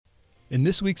In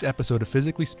this week's episode of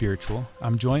Physically Spiritual,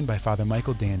 I'm joined by Father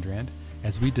Michael Dandrand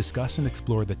as we discuss and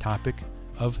explore the topic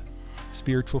of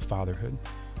spiritual fatherhood.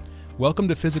 Welcome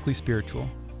to Physically Spiritual.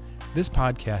 This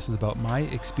podcast is about my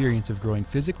experience of growing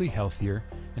physically healthier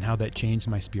and how that changed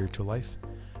my spiritual life.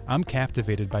 I'm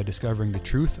captivated by discovering the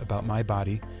truth about my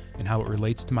body and how it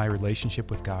relates to my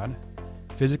relationship with God.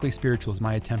 Physically Spiritual is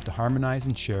my attempt to harmonize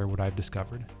and share what I've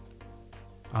discovered.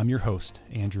 I'm your host,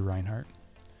 Andrew Reinhardt.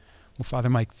 Well, Father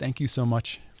Mike, thank you so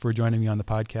much for joining me on the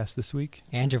podcast this week.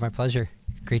 Andrew, my pleasure.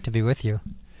 Great to be with you.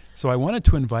 So I wanted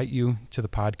to invite you to the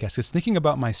podcast because thinking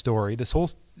about my story, this whole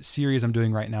series I'm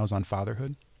doing right now is on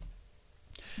fatherhood.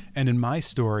 And in my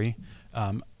story,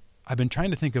 I've been trying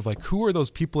to think of who are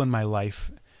those people in my life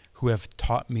who have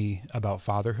taught me about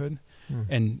fatherhood.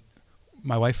 And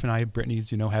my wife and I, Brittany,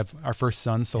 have our first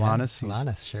son, Solanus. Yeah,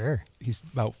 Solanus, sure. He's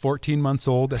about 14 months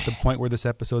old at the point where this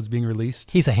episode's being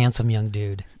released. He's a handsome young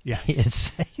dude. Yeah.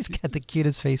 He's got the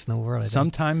cutest face in the world.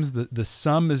 Sometimes the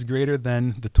sum is greater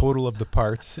than the total of the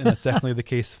parts, and that's definitely the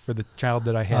case for the child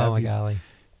that I have. Oh, my golly.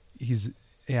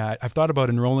 I've thought about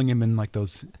enrolling him in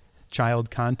those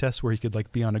child contests where he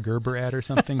could be on a Gerber ad or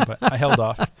something, but I held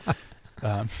off.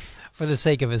 For the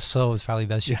sake of his soul, it's probably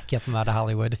best you get him out of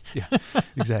Hollywood. Yeah,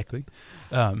 exactly.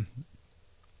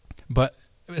 But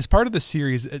as part of the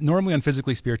series, normally on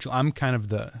Physically Spiritual, I'm kind of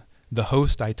the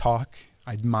host. I talk,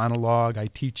 I monologue, I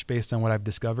teach based on what I've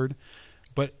discovered.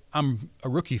 But I'm a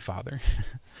rookie father.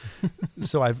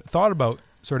 So I've thought about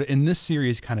sort of in this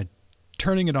series kind of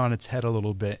turning it on its head a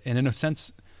little bit. And in a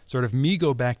sense, sort of me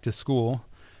go back to school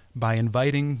by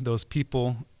inviting those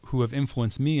people who have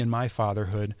influenced me in my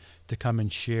fatherhood to come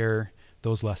and share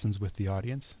those lessons with the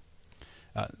audience.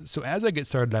 So as I get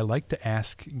started, I like to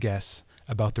ask guests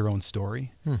about their own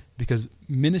story because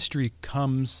ministry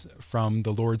comes from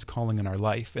the Lord's calling in our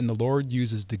life, and the Lord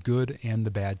uses the good and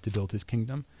the bad to build his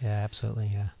kingdom. Yeah,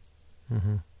 absolutely, yeah.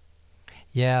 Mm-hmm.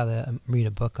 Yeah, I'm reading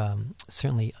a book,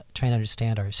 certainly trying to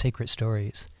understand our sacred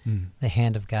stories. The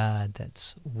hand of God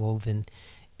that's woven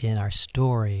in our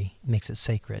story makes it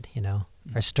sacred,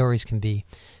 Our stories can be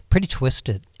pretty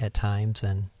twisted at times,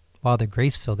 and while they're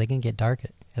grace-filled, they can get dark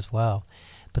as well.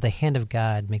 But the hand of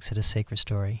God makes it a sacred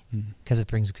story because it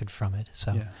brings good from it.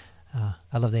 So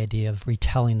I love the idea of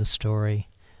retelling the story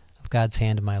of God's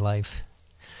hand in my life.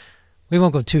 We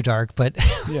won't go too dark, but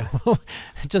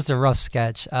just a rough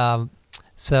sketch.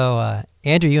 So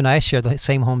Andrew, you and I share the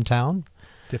same hometown.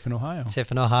 Tiffin,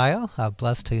 Ohio.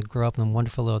 Blessed to grow up in a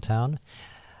wonderful little town.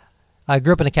 I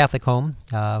grew up in a Catholic home.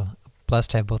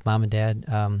 Blessed to have both mom and dad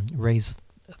raise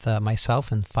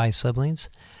myself and 5 siblings.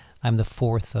 I'm the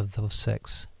fourth of those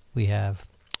 6. We have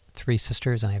 3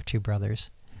 sisters and I have 2 brothers.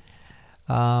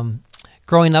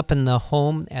 Growing up in the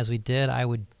home as we did, I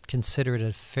would consider it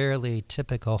a fairly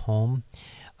typical home.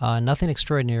 Nothing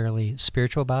extraordinarily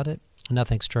spiritual about it.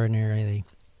 Nothing extraordinarily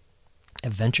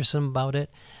adventuresome about it.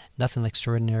 Nothing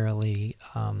extraordinarily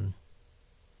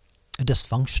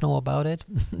dysfunctional about it.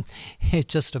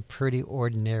 It's just a pretty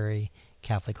ordinary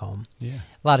Catholic home. Yeah.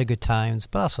 A lot of good times,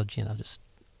 but also, just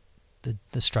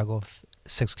the struggle of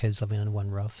 6 kids living under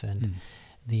one roof and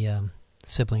the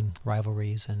sibling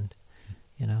rivalries and,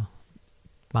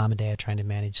 mom and dad trying to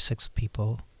manage 6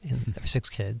 people or 6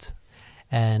 kids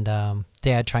and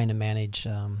dad trying to manage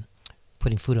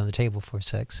putting food on the table for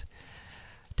 6.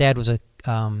 Dad was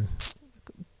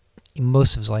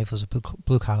most of his life was a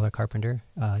blue-collar carpenter,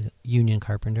 union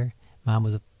carpenter. Mom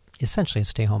was essentially a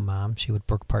stay-home mom. She would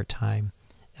work part-time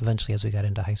eventually as we got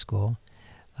into high school.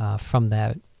 From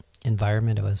that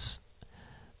environment, it was,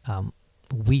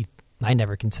 I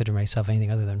never considered myself anything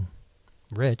other than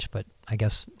rich, but I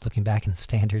guess looking back in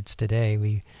standards today,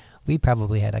 we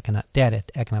probably had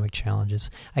economic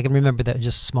challenges. I can remember that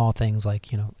just small things like,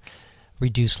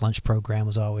 reduced lunch program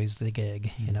was always the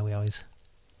gig. We always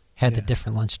had the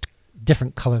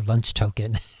different colored lunch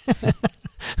token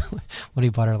when we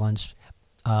bought our lunch.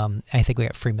 I think we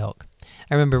got free milk.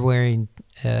 I remember wearing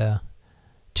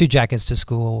 2 jackets to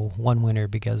school one winter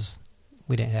because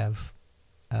we didn't have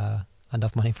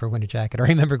enough money for a winter jacket. I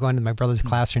remember going to my brother's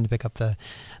classroom to pick up the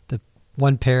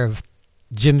one pair of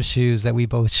gym shoes that we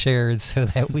both shared so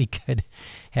that we could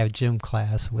have gym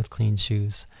class with clean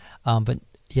shoes. But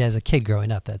yeah, as a kid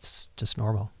growing up, that's just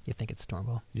normal. You think it's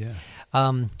normal. Yeah.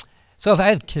 So if I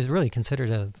had really considered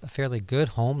a fairly good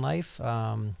home life,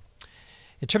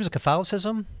 in terms of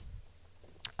Catholicism,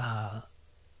 mom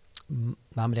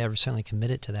and dad were certainly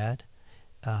committed to that.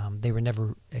 They were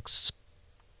never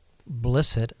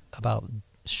explicit about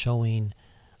showing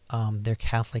their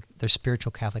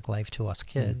spiritual Catholic life to us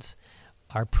kids.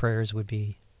 Our prayers would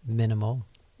be minimal.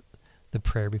 The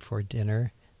prayer before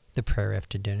dinner, the prayer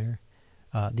after dinner,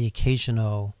 the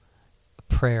occasional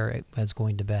prayer as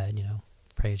going to bed,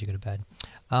 pray as you go to bed.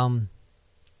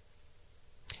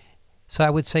 So I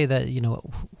would say that,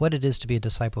 what it is to be a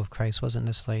disciple of Christ wasn't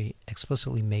necessarily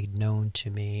explicitly made known to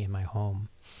me in my home.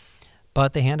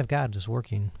 But the hand of God was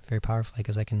working very powerfully,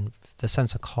 because the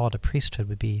sense of call to priesthood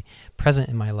would be present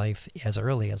in my life as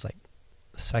early as like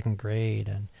second grade,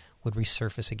 and would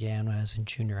resurface again when I was in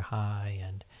junior high,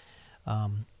 and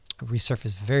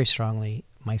resurfaced very strongly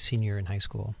my senior year in high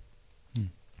school.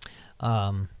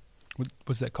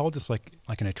 Was that call just like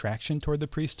an attraction toward the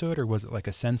priesthood, or was it like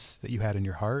a sense that you had in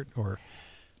your heart, or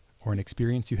an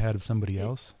experience you had of somebody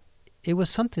else? It was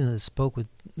something that spoke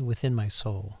within my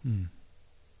soul.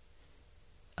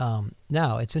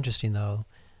 Now, it's interesting, though,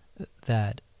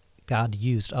 that God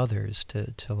used others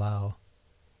to allow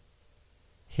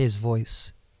his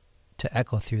voice to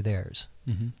echo through theirs.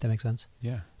 Mm-hmm. That makes sense?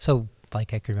 Yeah. So,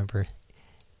 like, I could remember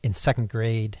in second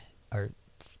grade or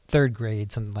third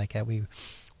grade, something like that, we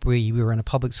were in a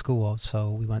public school,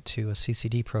 so we went to a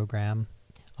CCD program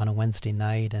on a Wednesday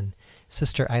night, and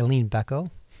Sister Eileen Bechtel,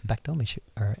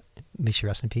 may she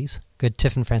rest in peace, good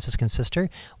Tiffin Franciscan sister,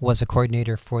 was a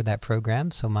coordinator for that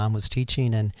program. So Mom was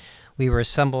teaching, and we were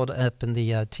assembled up in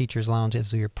the teacher's lounge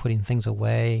as we were putting things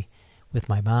away with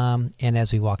my mom. And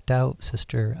as we walked out,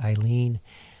 Sister Eileen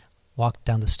walked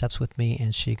down the steps with me,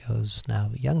 and she goes,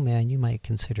 "Now, young man, you might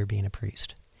consider being a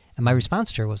priest." And my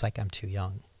response to her was like, "I'm too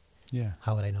young." Yeah.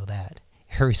 How would I know that?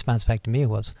 Her response back to me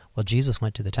was, "Well, Jesus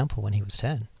went to the temple when he was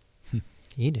 10.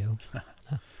 He knew."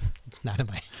 Not in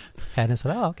my head. And I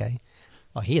said, "Oh, okay.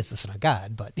 Well, he is the Son of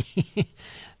God," but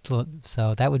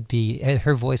so that would be,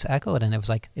 her voice echoed, and it was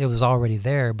like it was already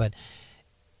there, but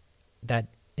that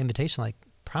invitation like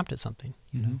prompted something.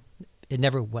 It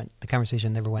never went. The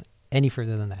conversation never went any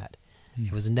further than that.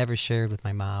 It was never shared with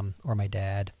my mom or my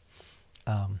dad.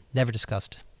 Never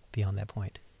discussed beyond that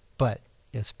point. But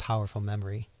it's powerful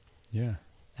memory. Yeah.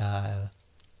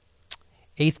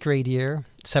 7th grade year,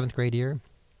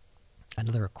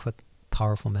 another quick,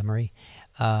 powerful memory.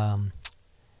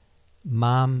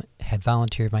 Mom had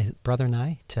volunteered my brother and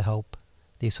I to help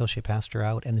the associate pastor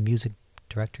out and the music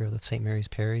director of the St. Mary's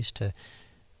Parish to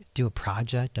do a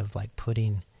project of like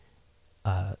putting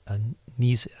a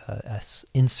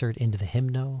insert into the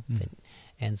hymnal.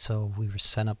 And so we were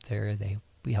sent up there.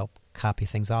 We helped copy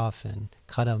things off and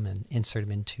cut them and insert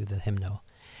them into the hymnal.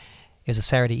 It was a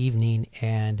Saturday evening,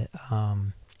 and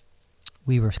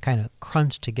we were kind of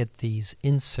crunched to get these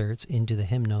inserts into the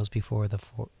hymnals before the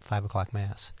 5 o'clock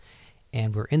Mass.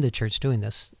 And we're in the church doing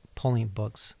this, pulling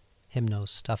books,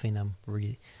 hymnals, stuffing them,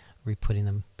 re-putting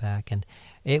them back. And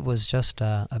it was just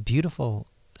a beautiful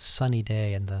sunny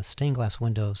day, and the stained glass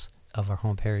windows of our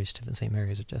home parish, Tiffin St.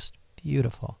 Mary's, are just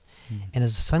beautiful. And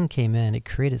as the sun came in, it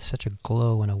created such a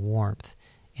glow and a warmth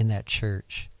in that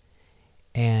church.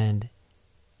 And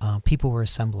people were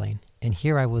assembling. And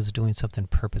here I was doing something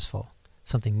purposeful,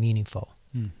 something meaningful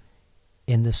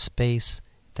in this space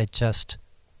that just,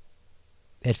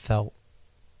 it felt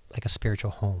like a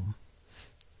spiritual home.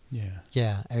 Yeah.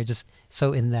 Yeah.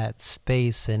 So in that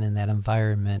space and in that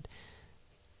environment,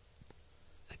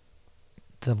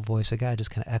 the voice of God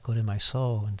just kind of echoed in my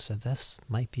soul and said, "This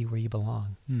might be where you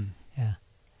belong." Yeah.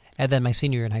 And then my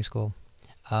senior year in high school,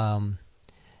 I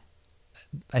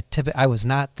was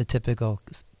not the typical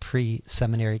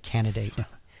pre-seminary candidate.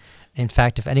 In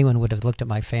fact, if anyone would have looked at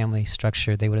my family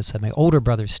structure, they would have said my older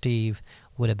brother, Steve,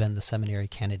 would have been the seminary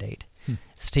candidate.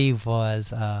 Steve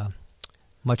was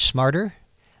much smarter,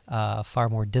 far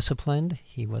more disciplined.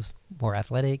 He was more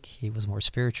athletic. He was more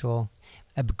spiritual,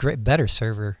 a better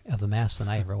server of the Mass than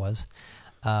I ever was.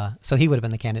 So he would have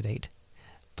been the candidate.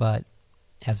 But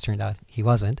as it turned out, he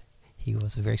wasn't. He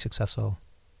was a very successful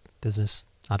business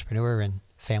entrepreneur and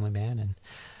family man. And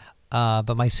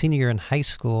but my senior year in high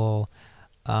school,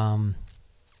 the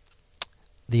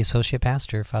associate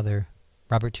pastor, Father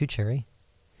Robert Tuccieri.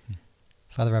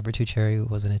 Father Robert Tuccieri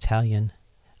was an Italian,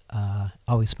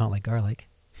 always smelled like garlic.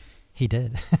 He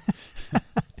did.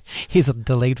 He's a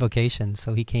delayed vocation,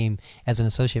 so he came as an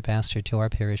associate pastor to our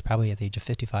parish probably at the age of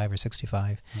 55 or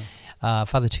 65.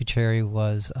 Father Tuccieri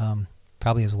was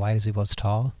probably as wide as he was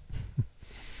tall.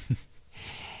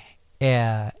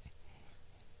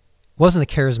 Wasn't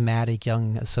the charismatic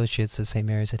young associates that St.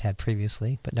 Mary's had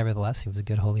previously, but nevertheless, he was a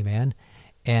good holy man.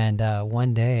 And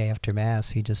one day after Mass,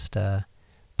 he just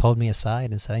pulled me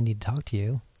aside and said, "I need to talk to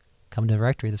you. Come to the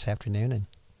rectory this afternoon." And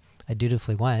I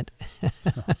dutifully went,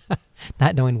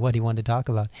 not knowing what he wanted to talk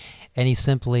about. And he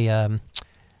simply,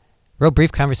 real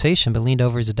brief conversation, but leaned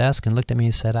over his desk and looked at me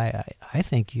and said, I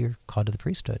think you're called to the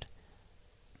priesthood.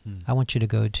 I want you to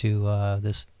go to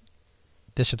this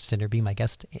Bishop's dinner, be my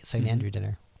guest at St. Andrew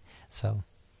dinner. So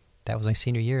that was my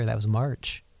senior year. That was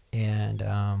March.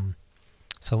 And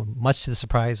so much to the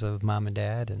surprise of Mom and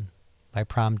Dad and my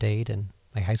prom date and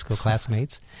my high school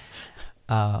classmates,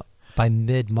 by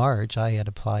mid-March, I had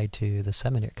applied to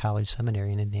the college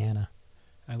seminary in Indiana.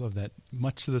 I love that.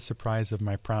 Much to the surprise of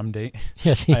my prom date,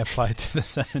 Yeah, I applied to the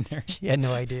seminary. She had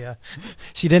no idea.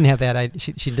 She didn't have that.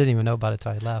 She didn't even know about it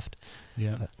till I left.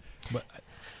 Yeah. But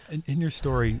in your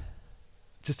story,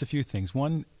 just a few things.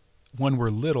 One, when we're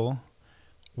little,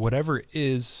 whatever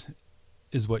is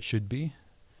what should be.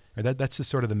 Or that's just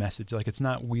sort of the message. Like, it's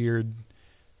not weird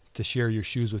to share your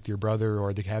shoes with your brother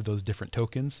or to have those different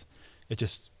tokens.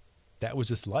 That was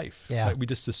just life. Yeah. Like, we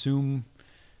just assume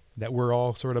that we're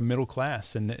all sort of middle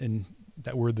class and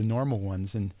that we're the normal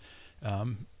ones. And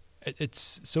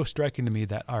it's so striking to me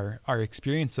that our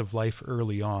experience of life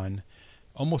early on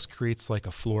almost creates like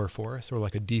a floor for us, or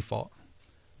like a default,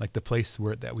 like the place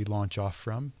that we launch off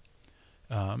from.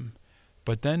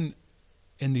 But then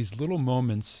in these little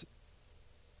moments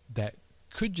that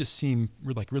could just seem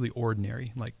like really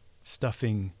ordinary, like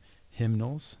stuffing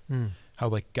hymnals, how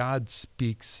like God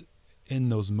speaks in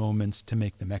those moments to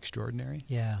make them extraordinary.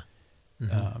 Yeah.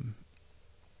 Mm-hmm.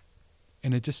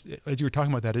 And it just, as you were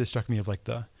talking about that, it just struck me of like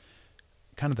the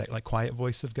kind of that like quiet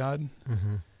voice of God.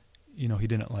 Mm-hmm. You know, he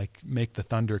didn't like make the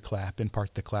thunder clap and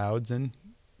part the clouds and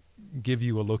give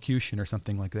you a locution or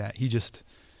something like that. He just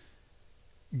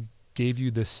gave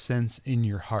you this sense in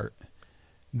your heart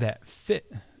that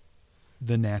fit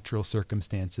the natural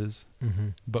circumstances,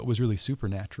 but was really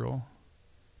supernatural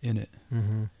in it.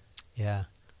 Mm-hmm. Yeah.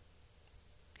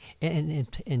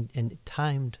 And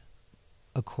timed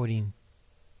according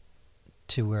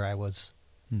to where I was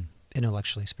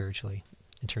intellectually, spiritually,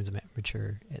 in terms of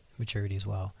maturity as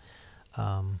well.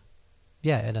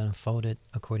 Yeah, it unfolded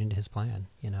according to his plan,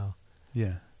 you know.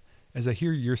 Yeah. As I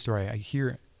hear your story, I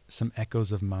hear some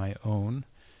echoes of my own,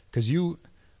 because you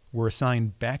were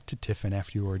assigned back to Tiffin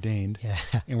after you were ordained,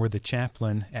 and were the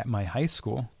chaplain at my high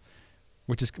school,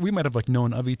 which is, we might have like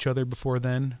known of each other before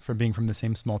then from being from the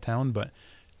same small town, but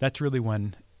that's really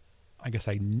when I guess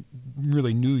I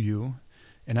really knew you.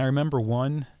 And I remember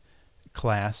one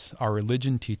class, our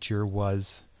religion teacher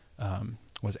was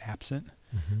absent,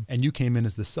 and you came in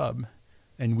as the sub,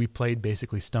 and we played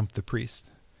basically Stump the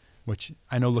Priest, which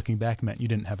I know looking back meant you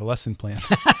didn't have a lesson plan.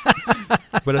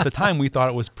 But at the time we thought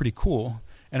it was pretty cool.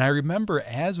 And I remember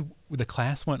as the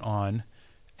class went on,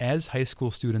 as high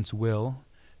school students will,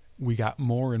 we got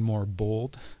more and more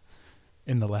bold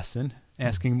in the lesson,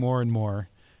 asking more and more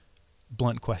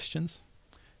blunt questions.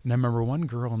 And I remember one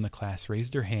girl in the class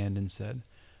raised her hand and said,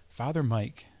 "Father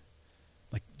Mike,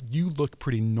 like, you look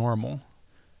pretty normal."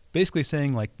 Basically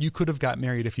saying, like, you could have got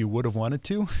married if you would have wanted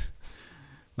to.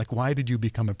 Like, why did you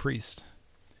become a priest?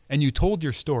 And you told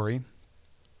your story.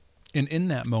 And in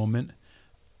that moment,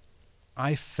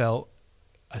 I felt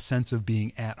a sense of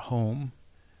being at home,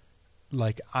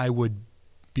 like I would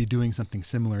be doing something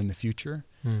similar in the future.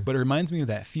 But it reminds me of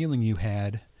that feeling you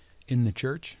had in the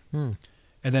church. And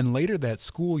then later that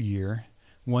school year,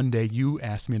 one day you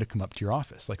asked me to come up to your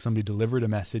office. Like, somebody delivered a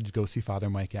message, go see Father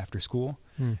Mike after school.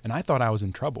 And I thought I was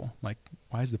in trouble. Like,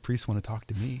 why does the priest want to talk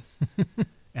to me?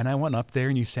 And I went up there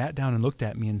and you sat down and looked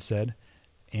at me and said,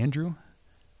 "Andrew,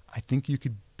 I think you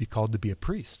could be called to be a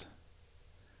priest."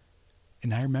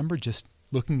 And I remember just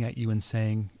looking at you and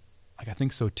saying, like, I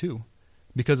think so too,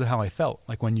 because of how I felt,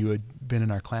 like when you had been in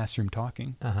our classroom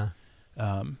talking.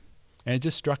 And it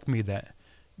just struck me that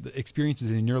the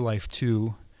experiences in your life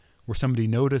too, where somebody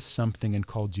noticed something and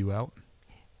called you out.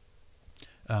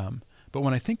 But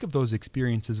when I think of those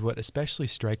experiences, what especially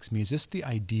strikes me is just the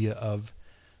idea of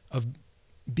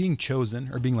being chosen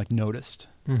or being like noticed.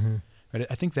 Right?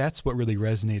 I think that's what really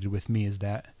resonated with me, is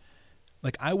that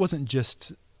like I wasn't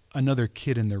just another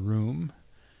kid in the room,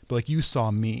 but like you saw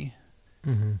me,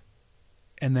 and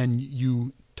then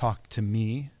you talked to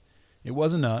me. It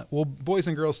wasn't well, boys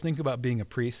and girls, think about being a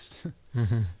priest.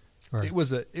 Right. It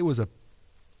was a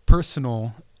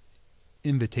personal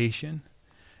invitation,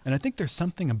 and I think there's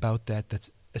something about that that's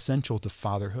essential to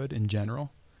fatherhood in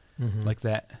general, like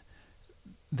that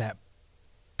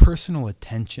personal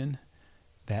attention,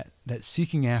 that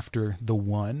seeking after the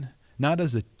one, not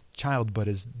as a child, but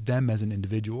as them as an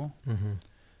individual.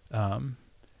 And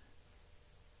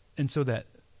so that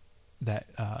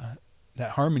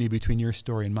harmony between your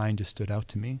story and mine just stood out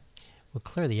to me. Well,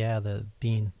 clearly, yeah, the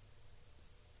being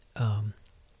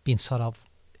sought out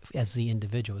as the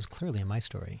individual is clearly in my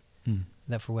story.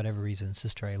 That for whatever reason,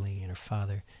 Sister Eileen or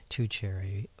Father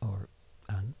Tucherry or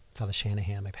Father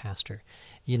Shanahan, my pastor,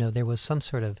 you know, there was some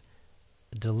sort of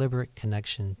deliberate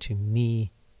connection to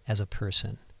me as a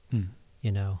person, Hmm.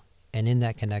 you know. And in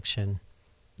that connection,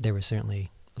 there was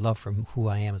certainly love for who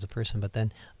I am as a person, but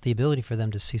then the ability for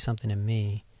them to see something in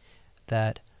me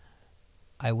that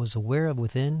I was aware of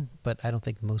within, but I don't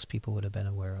think most people would have been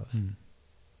aware of. Hmm.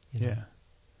 You know? Yeah.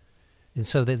 And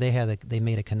so they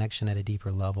made a connection at a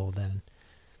deeper level than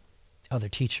other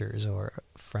teachers or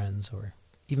friends or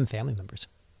even family members.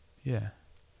 Yeah.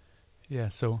 Yeah.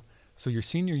 So your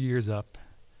senior year's up.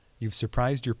 You've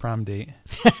surprised your prom date,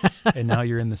 and now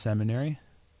you're in the seminary.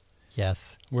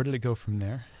 Yes. Where did it go from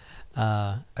there?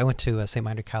 I went to St.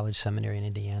 Minor College Seminary in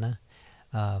Indiana.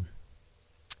 The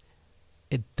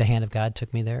hand of God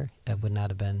took me there. It would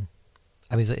not have been.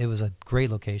 I mean, it was a great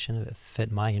location. It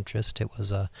fit my interest. It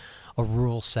was a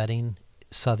rural setting.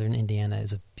 Southern Indiana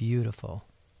is a beautiful,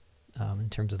 in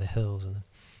terms of the hills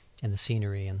and the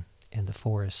scenery and the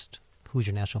forest.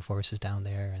 Hoosier National Forest is down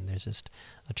there, and there's just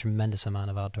a tremendous amount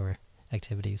of outdoor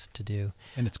activities to do.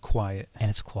 And it's quiet.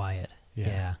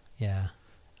 Yeah.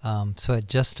 So it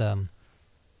just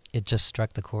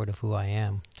struck the chord of who I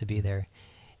am to be there.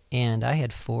 And I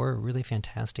had 4 really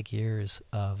fantastic years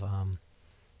of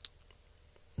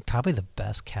probably the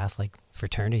best Catholic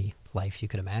fraternity life you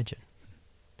could imagine.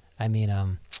 I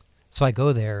mean, so I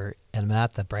go there, and I'm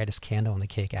not the brightest candle on the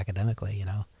cake academically, you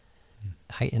know.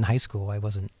 In high school, I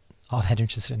wasn't all that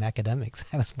interested in academics.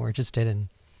 I was more interested in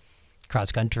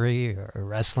cross country or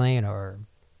wrestling or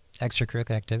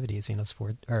extracurricular activities. You know,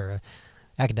 sport or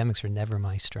academics were never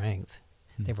my strength.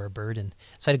 They were a burden.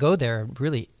 So I'd go there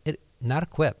really not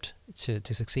equipped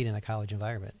to succeed in a college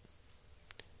environment.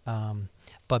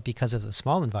 But because it was a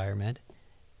small environment,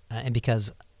 and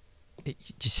because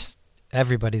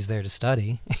everybody's there to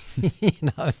study,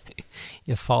 you know,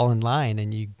 you fall in line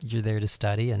and you're there to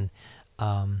study. And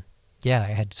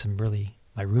I had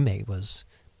my roommate was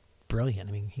brilliant.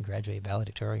 I mean, he graduated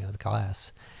valedictorian of the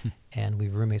class, and we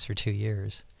were roommates for 2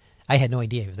 years. I had no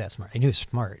idea he was that smart. I knew he was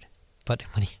smart, but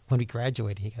when we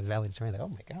graduated, he got valedictorian. I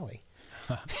thought, oh my golly,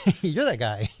 you're that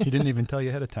guy. He didn't even tell you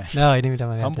ahead of time. No, he didn't even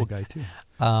tell me. Humble guy too.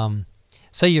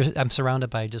 So I'm surrounded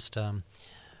by just a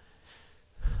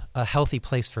healthy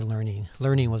place for learning.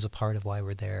 Learning was a part of why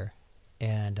we're there,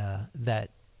 and that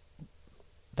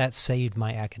saved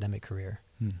my academic career.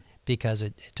 Because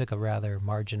it took a rather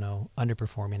marginal,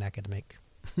 underperforming academic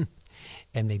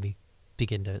and made me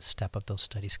begin to step up those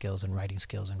study skills and writing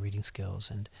skills and reading skills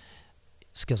and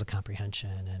skills of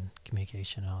comprehension and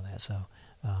communication and all that. So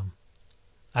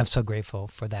I'm so grateful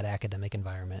for that academic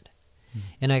environment.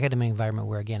 An academic environment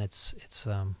where, again, it's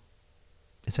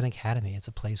an academy. It's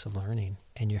a place of learning,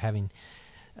 and you're having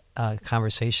a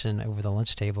conversation over the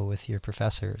lunch table with your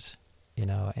professors, you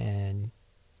know, and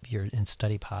you're in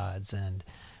study pods, and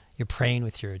you're praying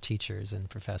with your teachers and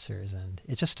professors, and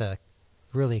it's just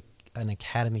really an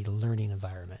academy learning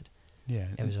environment. Yeah.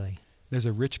 It was really... There's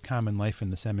a rich common life in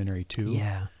the seminary too.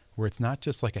 Yeah. Where it's not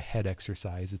just like a head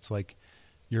exercise. It's like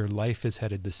your life is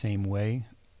headed the same way.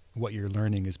 What you're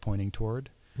learning is pointing toward.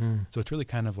 So it's really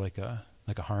kind of like a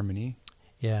harmony.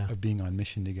 Yeah. Of being on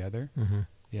mission together. Mm-hmm.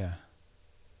 Yeah.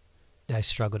 I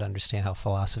struggle to understand how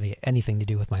philosophy had anything to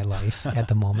do with my life at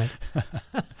the moment.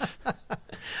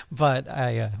 But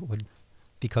I would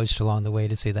be coached along the way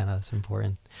to see that that's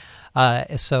important.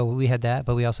 So we had that,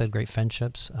 but we also had great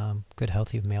friendships. Good,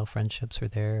 healthy male friendships were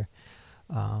there.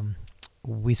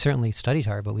 We certainly studied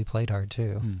hard, but we played hard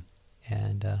too.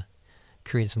 And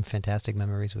created some fantastic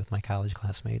memories with my college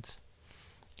classmates.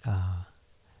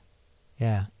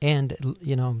 Yeah. And,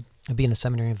 you know, being in a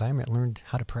seminary environment, learned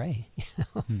how to pray.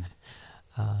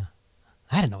 I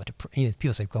didn't know what to pray.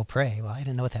 People say, go pray. Well, I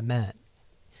didn't know what that meant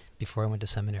before I went to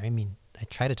seminary. I mean, I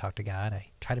tried to talk to God. I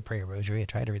tried to pray a rosary. I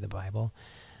tried to read the Bible.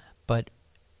 But,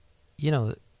 you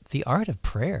know, the art of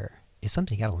prayer is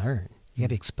something you got to learn. You got to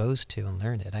be exposed to and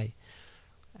learn it.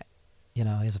 You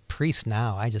know, as a priest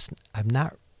now, I'm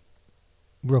not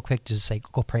real quick to just say,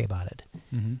 go pray about it.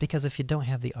 Because if you don't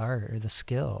have the art or the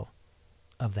skill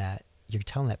of that, you're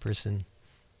telling that person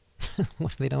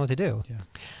what they don't know what to do.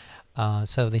 Yeah.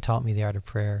 So they taught me the art of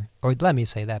prayer, or let me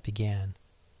say that began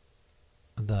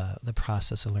the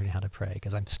process of learning how to pray,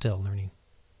 because I'm still learning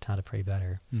how to pray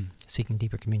better, seeking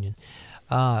deeper communion.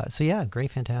 So yeah,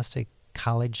 great, fantastic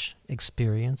college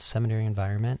experience, seminary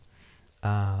environment.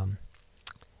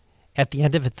 At the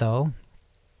end of it, though,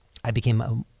 I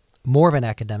became more of an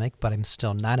academic, but I'm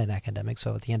still not an academic.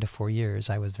 So at the end of 4 years,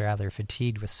 I was rather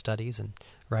fatigued with studies and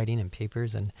writing and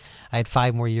papers, and I had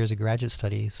 5 more years of graduate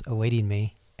studies awaiting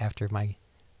me after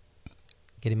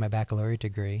getting my baccalaureate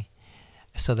degree.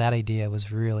 So that idea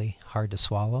was really hard to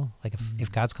swallow. Like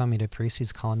if God's calling me to priest,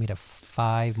 he's calling me to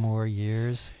 5 more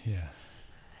years. Yeah.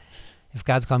 if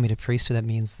God's calling me to priesthood, that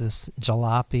means this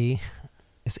jalopy,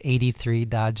 this 83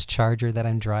 Dodge Charger that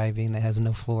I'm driving that has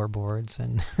no floorboards,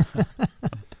 and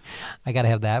I got to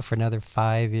have that for another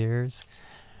 5 years.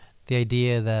 The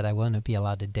idea that I wouldn't be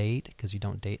allowed to date because you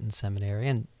don't date in seminary,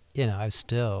 and I was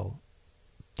still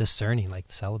discerning like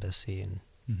celibacy, and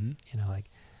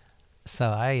so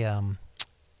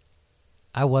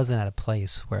I wasn't at a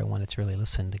place where I wanted to really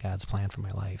listen to God's plan for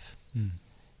my life.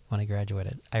 When I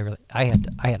graduated, I had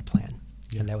a plan,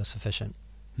 and that was sufficient.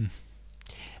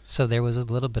 So there was a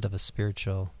little bit of a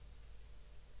spiritual,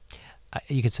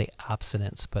 you could say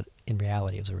abstinence, but in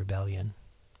reality it was a rebellion,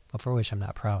 for which I'm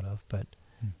not proud of. But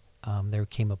there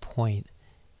came a point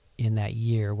in that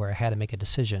year where I had to make a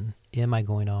decision: am I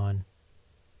going on,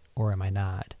 or am I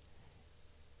not?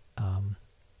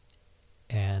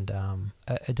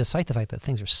 Despite the fact that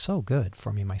things were so good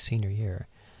for me my senior year,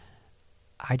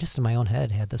 I just in my own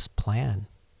head had this plan.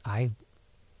 I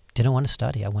didn't want to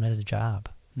study. I wanted a job.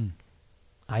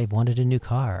 I wanted a new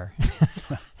car.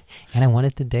 And I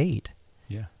wanted to date.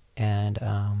 Yeah. And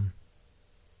and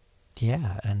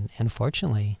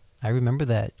unfortunately, I remember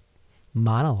that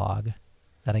monologue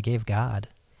that I gave God.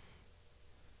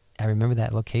 I remember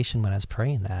that location when I was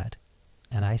praying that,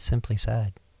 and I simply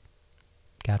said,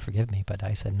 God forgive me, but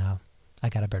I said, no, I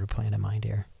got a better plan in mind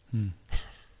here.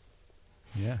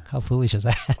 Yeah. How foolish is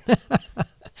that?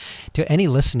 To any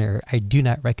listener, I do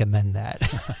not recommend that.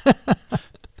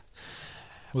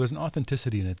 Well, there's an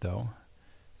authenticity in it, though.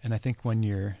 And I think when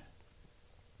you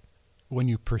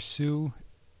pursue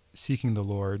seeking the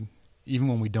Lord, even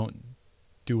when we don't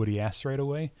do what he asks right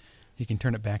away, he can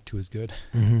turn it back to his good.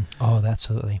 Oh,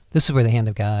 absolutely. This is where the hand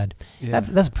of God, yeah.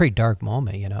 That's a pretty dark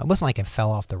moment, It wasn't like I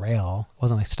fell off the rail. It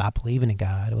wasn't like I stopped believing in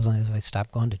God. It wasn't like I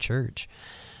stopped going to church.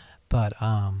 But,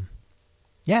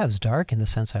 it was dark in the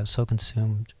sense I was so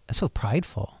consumed, I was so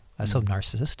prideful, I was so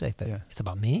narcissistic that it's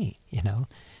about me,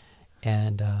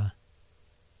 And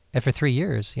after 3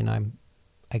 years, I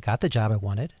got the job I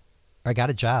wanted. Or I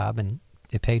got a job, and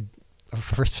it paid, for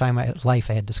the first time in my life,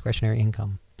 I had discretionary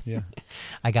income. Yeah.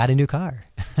 I got a new car.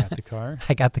 Got the car?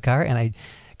 I got the car, and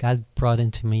God brought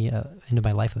into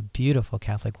my life a beautiful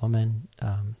Catholic woman,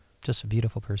 just a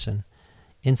beautiful person,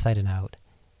 inside and out.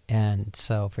 And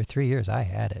so for 3 years, I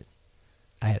had it.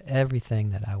 I had everything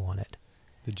that I wanted.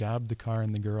 The job, the car,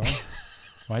 and the girl.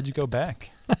 Why'd you go back?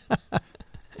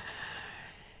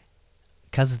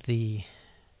 Because the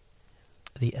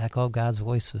echo of God's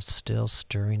voice was still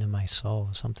stirring in my soul.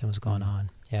 Something was going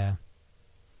on. Yeah.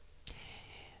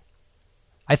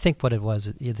 I think what it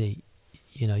was,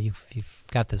 you've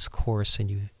got this course, and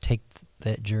you take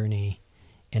that journey,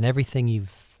 and everything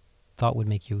you've thought would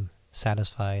make you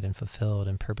satisfied and fulfilled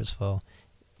and purposeful,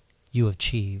 you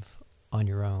achieve on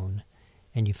your own,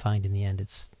 and you find in the end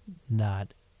it's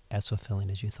not as fulfilling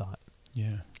as you thought.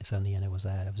 Yeah. So in the end, it was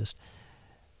that. It was just,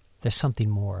 there's something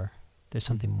more. There's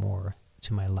something more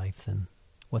to my life than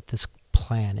what this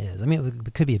plan is. I mean,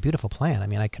 it could be a beautiful plan. I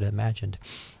mean, I could have imagined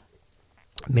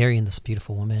marrying this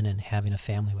beautiful woman and having a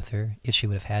family with her if she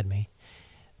would have had me.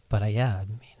 But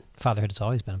fatherhood has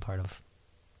always been a part of,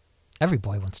 every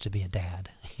boy wants to be a dad,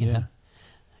 you know,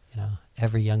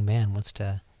 every young man wants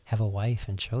to have a wife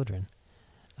and children.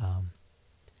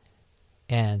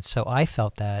 And so I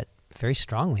felt that very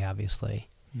strongly, obviously.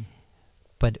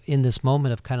 But in this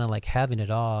moment of kind of like having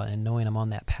it all and knowing I'm on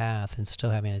that path and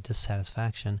still having a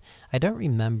dissatisfaction, I don't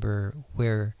remember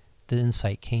where the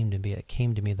insight came to me. It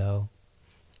came to me, though,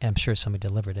 and I'm sure somebody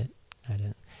delivered it. I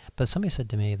didn't. But somebody said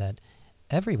to me that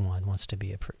everyone wants to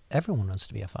be a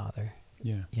father.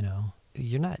 Yeah.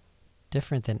 You're not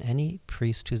different than any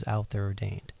priest who's out there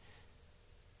ordained.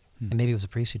 And maybe it was a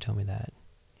priest who told me that.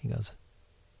 He goes,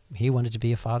 he wanted to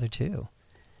be a father too.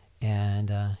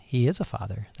 And he is a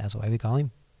father. That's why we call him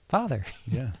Father.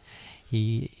 Yeah.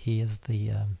 He is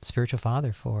the spiritual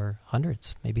father for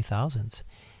hundreds, maybe thousands.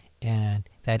 And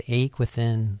that ache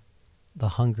within the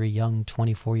hungry young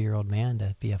 24-year-old man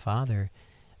to be a father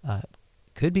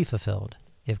could be fulfilled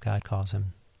if God calls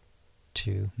him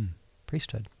to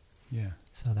priesthood. Yeah.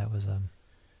 So that was...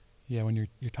 Yeah, when you're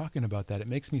talking about that, it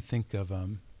makes me think of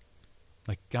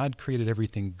like God created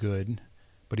everything good,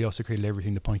 but he also created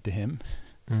everything to point to him.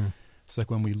 It's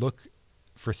like when we look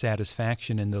for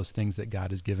satisfaction in those things that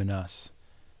God has given us,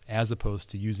 as opposed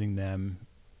to using them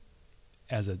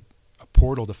as a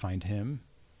portal to find him,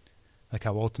 like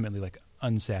how ultimately like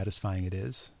unsatisfying it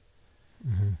is.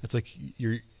 It's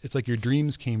like your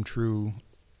dreams came true,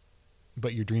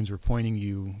 but your dreams were pointing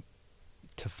you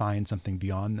to find something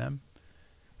beyond them.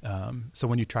 So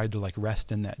when you tried to like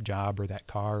rest in that job or that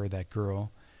car or that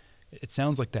girl, it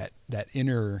sounds like that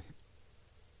inner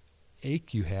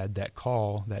ache you had, that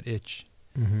call, that itch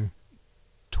Mm-hmm.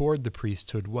 toward the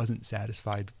priesthood wasn't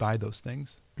satisfied by those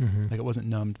things. Mm-hmm. Like it wasn't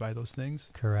numbed by those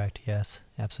things. Correct. Yes,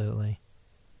 absolutely.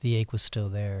 The ache was still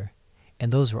there,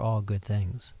 and those were all good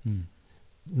things. Mm.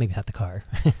 Maybe not the car,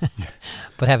 Yeah.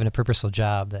 but having a purposeful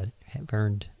job that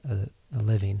earned a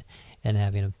living, and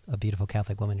having a beautiful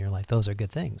Catholic woman in your life, those are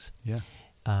good things. Yeah.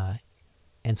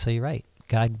 And so you're right.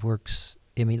 God works.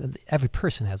 I mean, every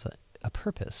person has a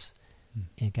purpose,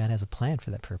 and God has a plan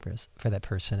for that purpose, for that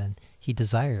person, and He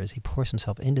pours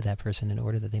Himself into that person in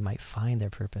order that they might find their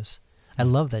purpose. I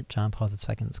love that John Paul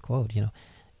II's quote.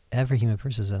 Every human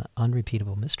person is an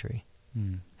unrepeatable mystery.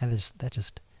 Mm. And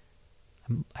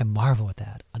I marvel at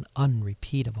that, an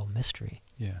unrepeatable mystery.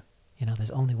 Yeah.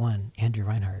 There's only one, Andrew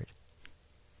Reinhardt.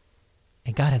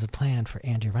 And God has a plan for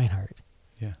Andrew Reinhardt.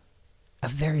 Yeah. A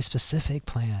very specific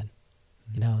plan.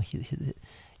 Mm.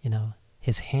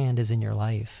 His hand is in your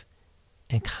life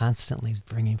and constantly is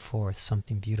bringing forth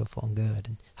something beautiful and good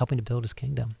and helping to build His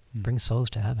kingdom, bring souls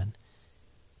to heaven.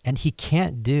 And He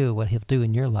can't do what He'll do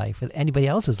in your life with anybody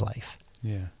else's life.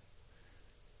 Yeah.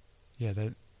 Yeah,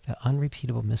 The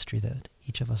unrepeatable mystery that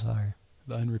each of us are.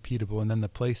 the unrepeatable, and then the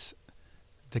place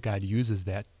that God uses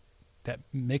that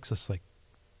makes us like,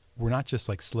 we're not just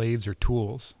like slaves or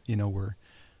tools. We're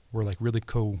like really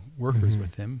co-workers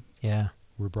with Him. Yeah.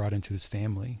 We're brought into His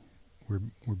family.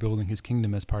 We're building His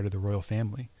kingdom as part of the royal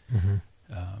family. Mm-hmm.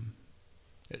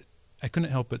 I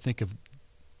couldn't help but think of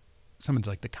some of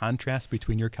the contrast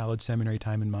between your college seminary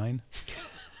time and mine.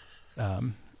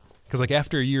 Because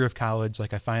after a year of college, I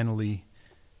finally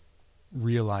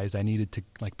realized I needed to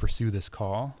pursue this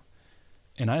call,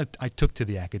 and I took to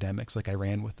the academics. I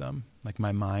ran with them.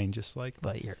 My mind just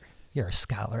But you're a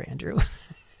scholar, Andrew.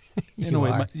 in a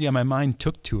way, my mind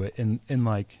took to it, and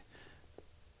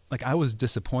I was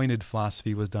disappointed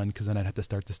philosophy was done, because then I'd have to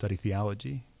start to study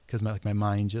theology, because my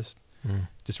mind just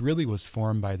really was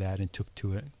formed by that and took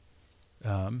to it.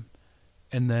 And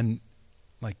then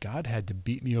God had to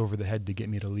beat me over the head to get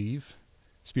me to leave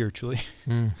spiritually.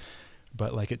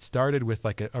 But it started with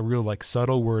a real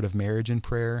subtle word of marriage in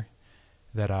prayer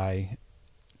that I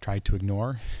tried to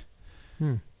ignore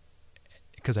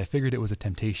because I figured it was a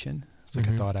temptation. It's I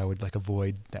thought I would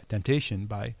avoid that temptation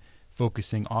by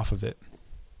focusing off of it.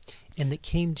 And that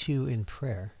came to you in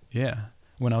prayer. Yeah.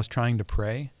 When I was trying to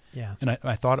pray. Yeah. And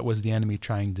I thought it was the enemy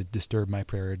trying to disturb my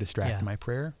prayer or distract my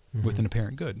prayer with an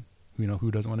apparent good.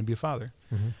 Who doesn't want to be a father?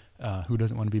 Who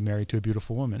doesn't want to be married to a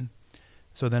beautiful woman?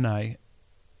 So then I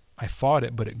fought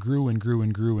it, but it grew and grew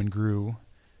and grew and grew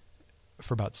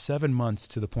for about 7 months,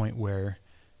 to the point where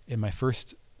in my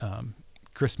first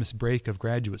Christmas break of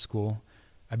graduate school,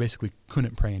 I basically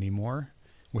couldn't pray anymore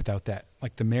without that.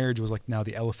 The marriage was now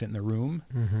the elephant in the room,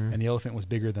 and the elephant was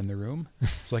bigger than the room.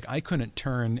 So I couldn't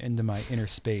turn into my inner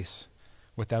space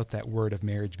without that word of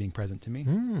marriage being present to me.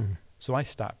 So I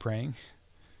stopped praying.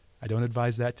 I don't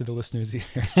advise that to the listeners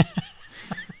either.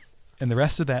 And the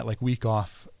rest of that week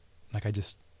off, I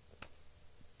just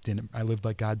I lived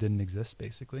like God didn't exist,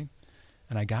 basically.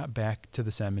 And I got back to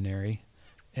the seminary,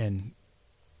 and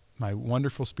my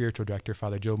wonderful spiritual director,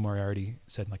 Father Joe Moriarty,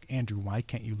 said, Andrew, why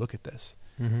can't you look at this?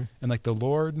 And the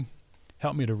Lord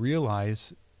helped me to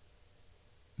realize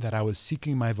that I was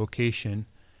seeking my vocation,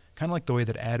 kind of like the way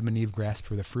that Adam and Eve grasped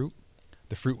for the fruit.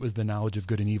 The fruit was the knowledge of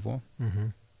good and evil.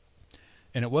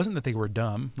 And it wasn't that they were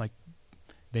dumb.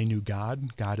 They knew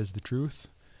God. God is the truth.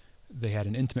 They had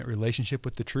an intimate relationship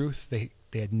with the truth. They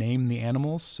had named the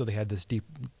animals, so they had this deep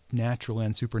natural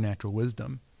and supernatural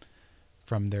wisdom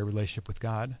from their relationship with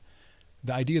God.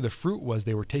 The idea of the fruit was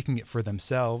they were taking it for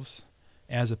themselves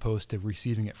as opposed to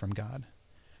receiving it from God,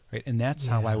 right? And that's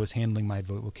how I was handling my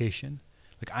vocation.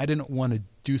 I didn't want to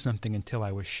do something until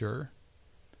I was sure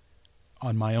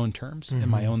on my own terms, in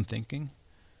my own thinking.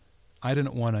 I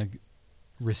didn't want to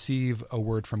receive a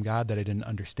word from God that I didn't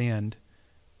understand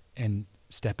and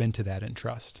step into that in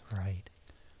trust. Right.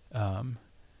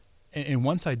 And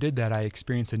once I did that, I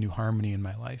experienced a new harmony in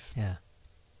my life. Yeah.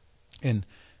 And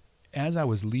as I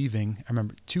was leaving, I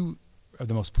remember two of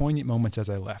the most poignant moments as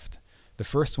I left. The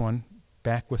first one,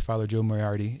 back with Father Joe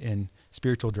Moriarty in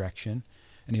spiritual direction,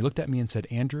 and he looked at me and said,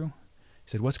 Andrew, he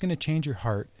said, what's going to change your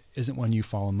heart isn't when you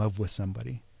fall in love with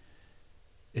somebody.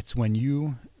 It's when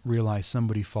you realize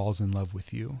somebody falls in love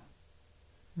with you.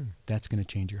 That's going to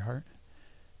change your heart.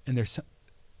 And there's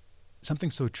something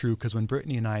so true, because when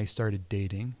Brittany and I started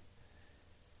dating,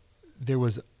 there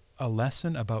was a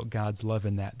lesson about God's love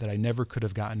in that I never could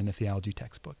have gotten in a theology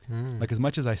textbook. As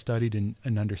much as I studied and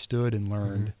understood and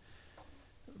learned,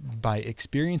 by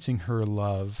experiencing her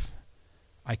love,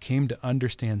 I came to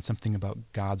understand something about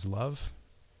God's love.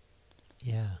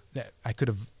 Yeah. That I could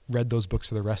have read those books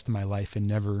for the rest of my life and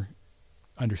never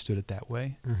understood it that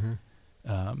way. Mm-hmm.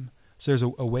 So there's a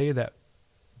way that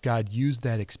God used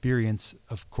that experience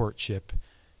of courtship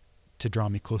to draw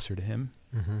me closer to him.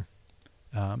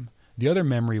 Mm-hmm. The other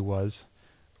memory was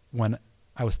when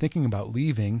I was thinking about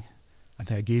leaving. I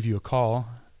think I gave you a call,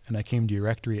 and I came to your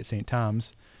rectory at St.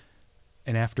 Tom's.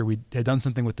 And after we had done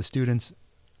something with the students,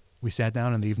 we sat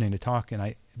down in the evening to talk, and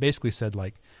I basically said,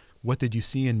 like, what did you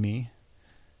see in me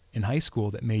in high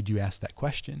school that made you ask that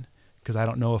question? Because I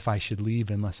don't know if I should leave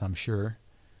unless I'm sure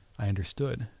I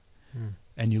understood. Mm.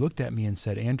 And you looked at me and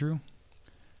said, Andrew,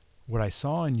 what I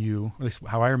saw in you, at least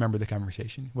how I remember the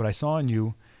conversation, what I saw in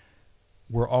you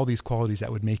were all these qualities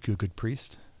that would make you a good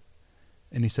priest.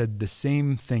 And he said, the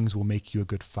same things will make you a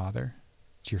good father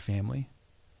to your family.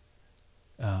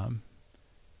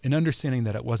 And understanding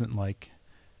that it wasn't like,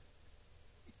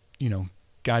 you know,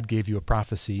 God gave you a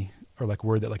prophecy or like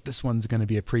word that like this one's going to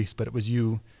be a priest, but it was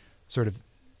you sort of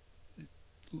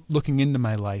looking into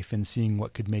my life and seeing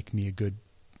what could make me a good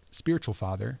spiritual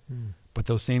father, but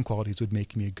those same qualities would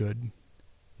make me a good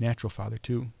natural father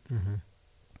too.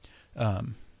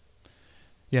 Mm-hmm.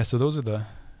 Yeah, so those are the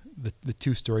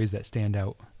two stories that stand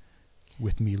out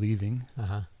with me leaving.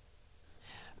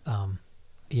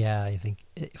 Yeah, I think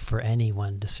for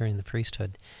anyone discerning the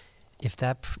priesthood, if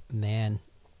that man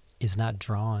is not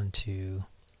drawn to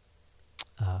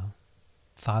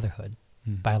fatherhood,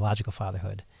 biological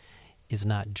fatherhood, is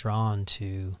not drawn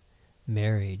to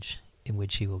marriage in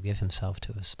which he will give himself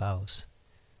to his spouse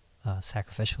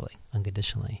sacrificially,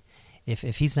 unconditionally.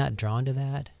 If he's not drawn to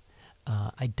that,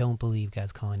 I don't believe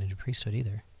God's calling him to priesthood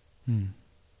either.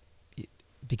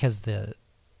 Because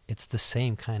it's the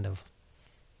same kind of,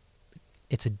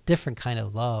 it's a different kind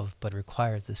of love, but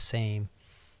requires the same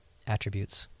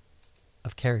attributes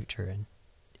of character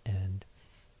and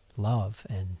love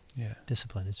and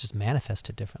discipline. It's just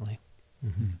manifested differently.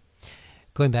 Mm-hmm.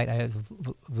 Going back, I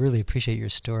really appreciate your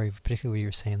story, particularly where you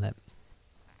were saying that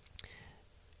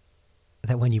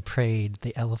when you prayed,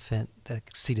 the elephant that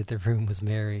seated the room was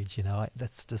marriage. You know,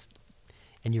 that's just,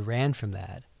 and you ran from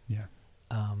that. Yeah.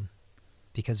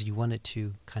 Because you wanted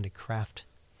to kind of craft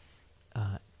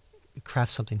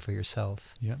something for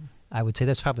yourself. Yeah. I would say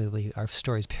that's probably our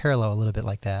stories parallel a little bit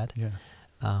like that. Yeah.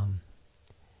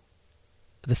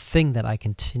 The thing that I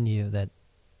continue, that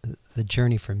the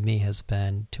journey for me has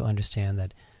been to understand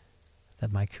that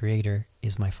my Creator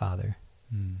is my Father,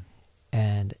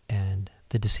 and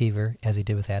the deceiver, as he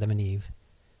did with Adam and Eve,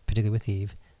 particularly with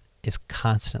Eve, is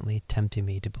constantly tempting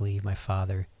me to believe my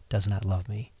Father does not love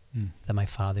me, that my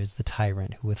Father is the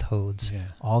tyrant who withholds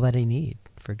all that I need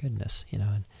for goodness, you know.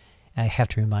 And I have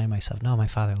to remind myself, no, my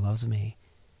Father loves me.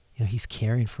 You know, He's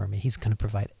caring for me. He's going to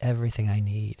provide everything I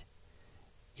need,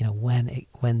 you know,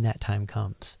 when that time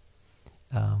comes.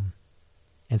 And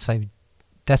so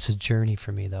that's a journey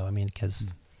for me, though. I mean, because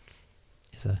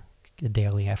it's a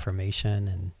daily affirmation,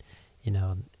 and, you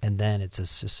know, and then it's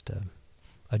just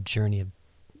a journey of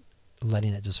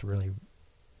letting it just really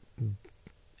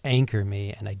anchor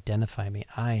me and identify me.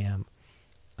 I am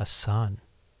a son.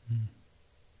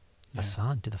 A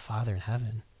son to the Father in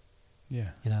heaven. Yeah.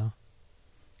 You know?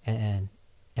 And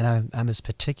I'm as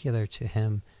particular to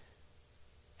Him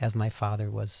as my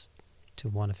Father was to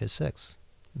one of His six,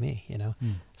 me, you know?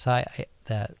 So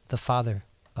the fatherhood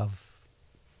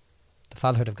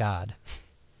of God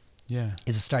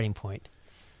is a starting point,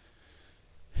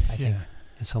 I think,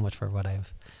 and so much for what I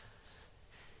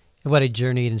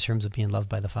journeyed in terms of being loved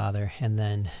by the Father, and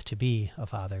then to be a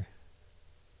father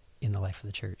in the life of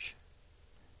the church.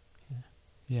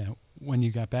 Yeah. When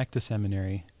you got back to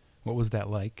seminary, what was that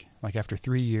like? Like after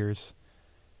 3 years,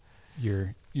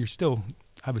 you're still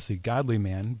obviously a godly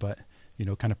man, but, you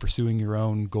know, kind of pursuing your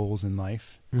own goals in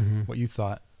life, what you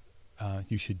thought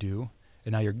you should do,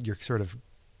 and now you're sort of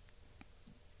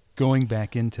going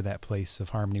back into that place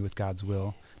of harmony with God's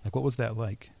will. Like, what was that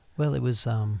like? Well, it was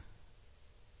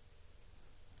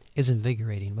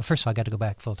invigorating. But first of all, I got to go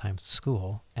back full-time to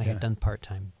school, and I had done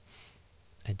part-time.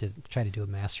 I did try to do a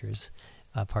master's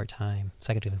part-time,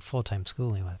 so I got to do full-time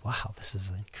schooling. I'm like, wow, this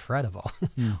is incredible.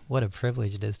 What a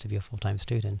privilege it is to be a full-time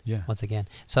student, once again.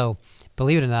 So,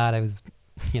 believe it or not, I was,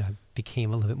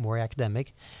 became a little bit more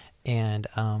academic, and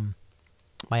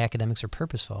my academics were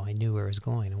purposeful. I knew where I was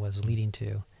going and what I was leading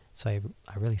to, so I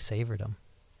really savored them,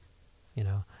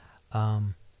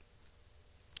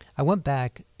 I went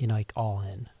back, like all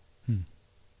in.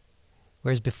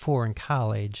 Whereas before in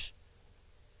college,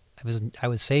 I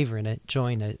was savoring it,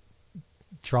 enjoying it,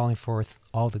 drawing forth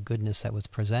all the goodness that was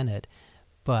presented,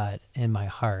 but in my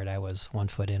heart, I was 1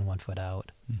 foot in, 1 foot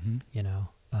out.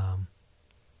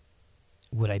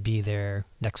 would I be there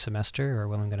next semester, or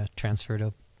when I'm going to transfer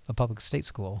to a public state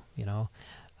school,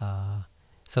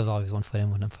 so it was always one foot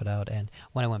in, one foot out. And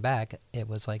when I went back, it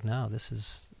was like, no, this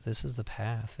is the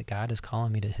path that God is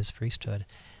calling me to His priesthood,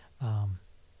 and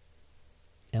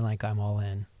like I'm all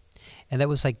in. And that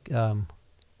was like a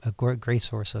great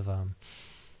source of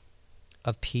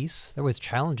peace. There was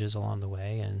challenges along the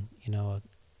way, and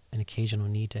an occasional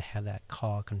need to have that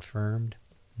call confirmed.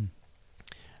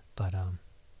 But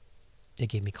it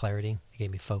gave me clarity, it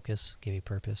gave me focus, gave me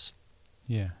purpose.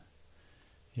 Yeah.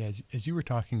 As you were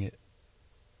talking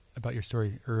about your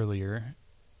story earlier,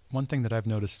 one thing that I've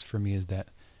noticed for me is that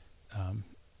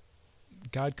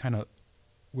God kind of,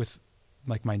 with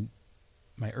like my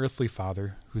earthly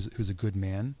father, who's a good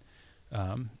man,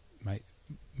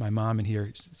 my mom and he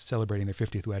are celebrating their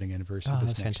 50th wedding anniversary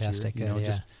this next fantastic. year.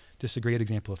 Just a great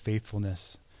example of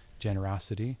faithfulness,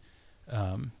 generosity.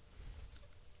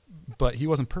 But he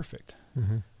wasn't perfect,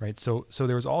 right? So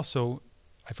there was also,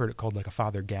 I've heard it called like a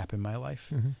father gap in my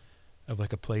life, of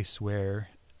like a place where,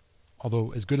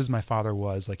 although as good as my father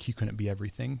was, like he couldn't be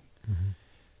everything.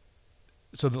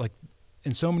 So that like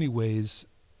in so many ways,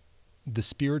 the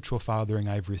spiritual fathering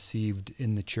I've received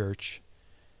in the church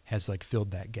has like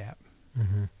filled that gap.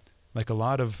 Like a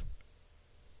lot of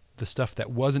the stuff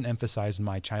that wasn't emphasized in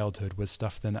my childhood was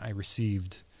stuff that I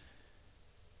received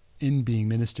in being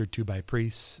ministered to by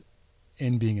priests,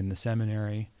 in being in the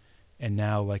seminary, and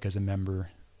now like as a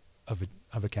member of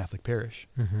a Catholic parish.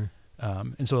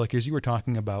 And so like as you were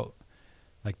talking about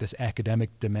like this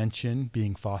academic dimension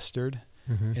being fostered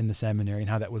in the seminary and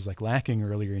how that was like lacking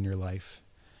earlier in your life,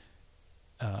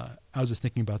 I was just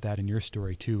thinking about that in your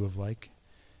story too, of like,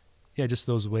 just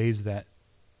those ways that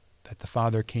the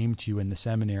Father came to you in the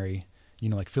seminary,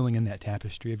 like filling in that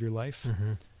tapestry of your life.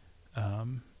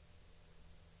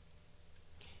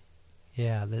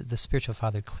 The spiritual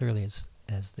father clearly is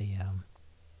as the,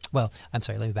 well, I'm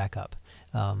sorry, let me back up.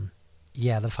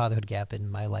 The fatherhood gap in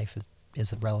my life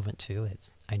is relevant too.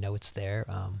 I know it's there.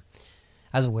 I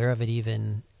was aware of it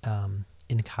even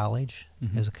in college.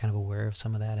 I was kind of aware of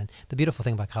some of that. And the beautiful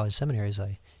thing about college seminary is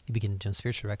you begin doing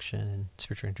spiritual direction, and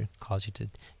spiritual direction calls you to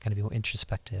kind of be more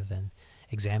introspective and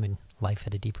examine life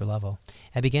at a deeper level.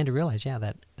 I began to realize,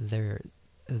 that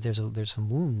there's some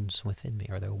wounds within me,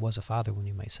 or there was a father wound,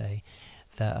 you might say,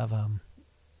 of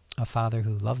a father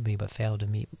who loved me but failed to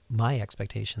meet my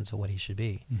expectations of what he should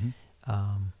be.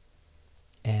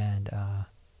 And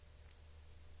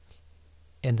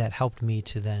that helped me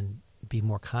to then be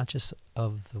more conscious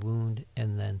of the wound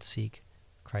and then seek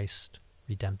Christ's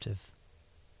redemptive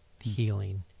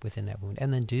healing within that wound,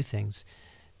 and then do things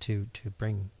to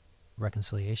bring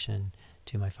reconciliation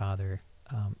to my father,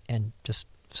 and just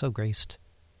so graced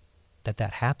that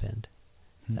happened.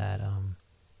 That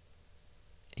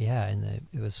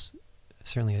it was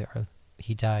certainly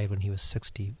he died when he was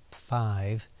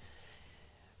 65,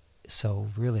 so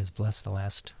really has blessed the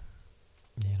last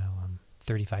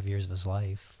 35 years of his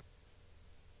life.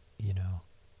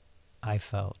 I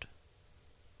felt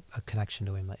a connection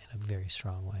to him in a very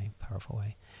strong way, powerful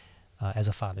way, as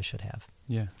a father should have.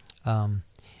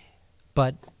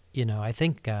 But I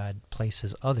think God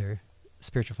places other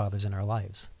spiritual fathers in our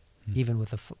lives. Even with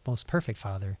the most perfect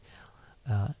father,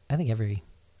 I think every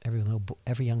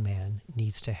young man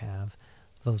needs to have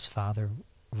those father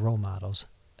role models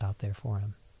out there for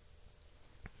him.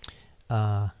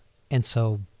 And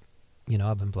so,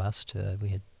 I've been blessed.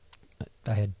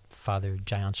 I had Father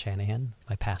John Shanahan,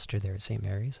 my pastor there at St.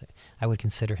 Mary's. I would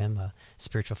consider him a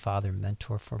spiritual father,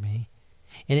 mentor for me,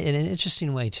 in an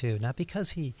interesting way too. Not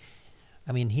because he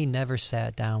never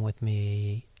sat down with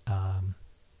me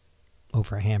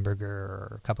over a hamburger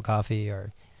or a cup of coffee,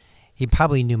 or he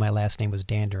probably knew my last name was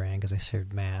Danduran because I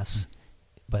served Mass,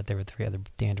 but there were 3 other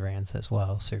Dandurans as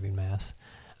well serving Mass.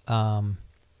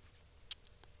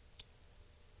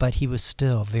 But he was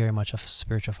still very much a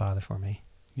spiritual father for me.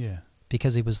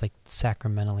 Because he was like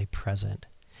sacramentally present.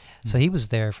 So he was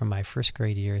there from my first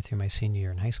grade year through my senior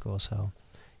year in high school. So,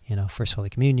 First Holy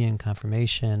Communion,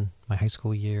 confirmation, my high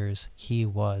school years, he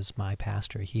was my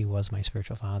pastor. He was my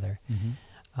spiritual father.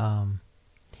 And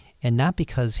not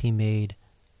because he made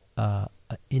an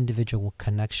individual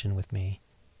connection with me,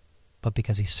 but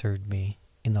because he served me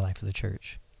in the life of the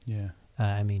church.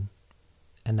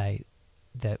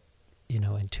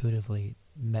 Intuitively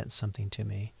meant something to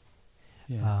me.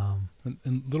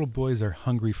 And little boys are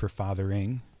hungry for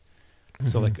fathering.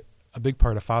 So like a big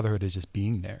part of fatherhood is just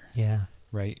being there.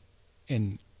 Right.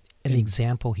 And the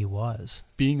example he was.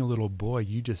 Being a little boy,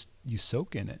 you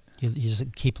soak in it. You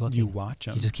just keep looking. You watch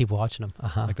him. You just keep watching him.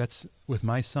 Like that's, with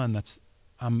my son,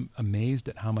 I'm amazed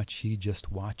at how much he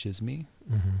just watches me.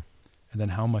 and then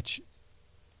how much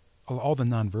all the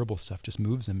nonverbal stuff just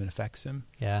moves him and affects him.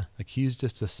 Yeah. Like he's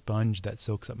just a sponge that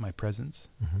soaks up my presence.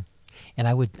 Mm-hmm. And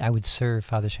I would serve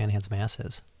Father Shanahan's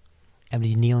masses. I would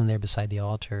be kneeling there beside the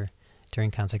altar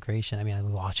during consecration. I mean, I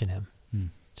was watching him,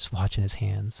 just watching his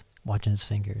hands, watching his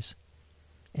fingers,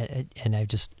 and I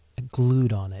just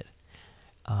glued on it.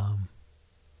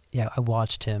 I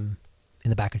watched him in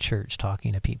the back of church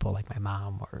talking to people like my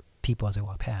mom or people as I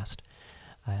walked past.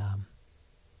 I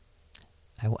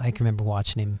can remember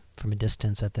watching him from a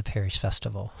distance at the parish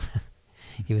festival.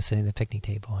 He was sitting at the picnic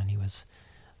table, and he was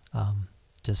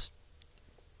just,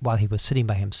 while he was sitting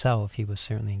by himself, he was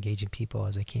certainly engaging people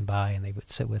as they came by, and they would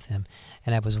sit with him.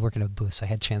 And I was working a booth, so I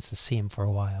had a chance to see him for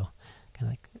a while, kind of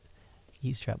like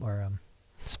eavesdrop or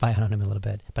spy on him a little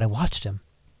bit. But I watched him.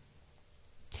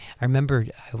 I remember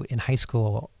in high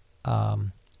school, I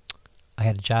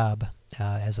had a job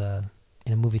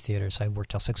in a movie theater, so I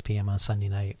worked till 6 p.m. on Sunday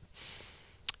night.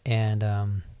 And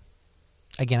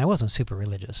again, I wasn't super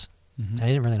religious. Mm-hmm. I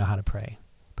didn't really know how to pray,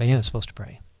 but I knew I was supposed to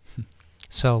pray.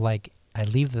 So, like, I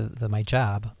leave my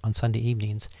job on Sunday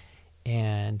evenings,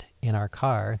 and in our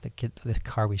car, the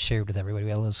car we shared with everybody,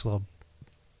 we had this little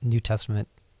New Testament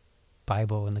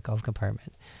Bible in the glove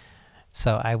compartment.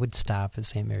 So I would stop at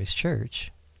St. Mary's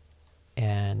Church,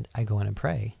 and I'd go in and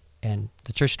pray. And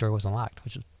the church door wasn't locked,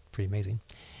 which was pretty amazing.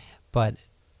 But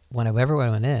whenever I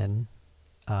went in,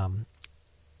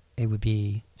 it would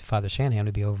be Father Shanahan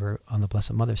would be over on the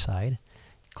Blessed Mother side,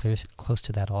 close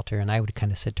to that altar, and I would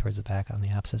kind of sit towards the back on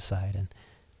the opposite side, and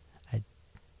I'd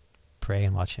pray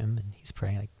and watch him, and he's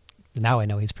praying. Now I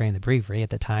know he's praying the breviary. At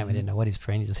the time, I didn't know what he's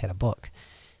praying. He just had a book.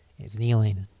 He's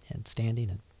kneeling and standing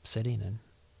and sitting, and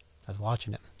I was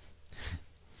watching him.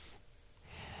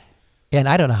 And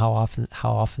I don't know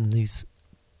how often these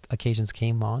occasions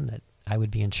came on that I would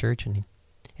be in church and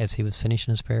as he was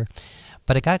finishing his prayer.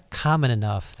 But it got common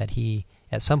enough that he,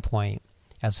 at some point,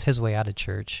 as his way out of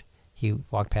church, he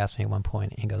walked past me at one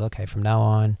point and he goes, "Okay, from now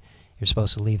on, you're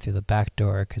supposed to leave through the back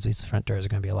door because these front doors are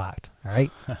going to be locked. All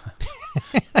right?"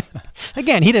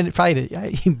 Again, he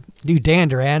knew Dan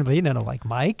Duran, but he didn't know like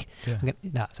Mike. Yeah.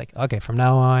 No, it's like, okay, from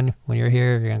now on, when you're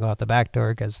here, you're going to go out the back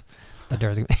door because the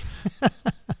door's going to be...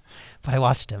 But I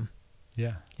watched him.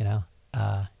 Yeah. And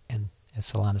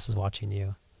as Solanus is watching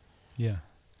you. Yeah.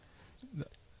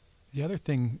 The other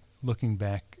thing, looking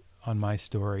back on my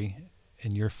story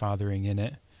and your fathering in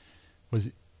it,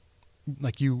 was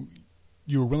like you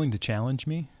were willing to challenge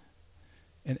me.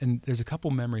 And there's a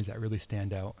couple memories that really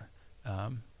stand out.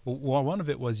 Well, one of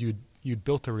it was you'd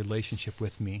built a relationship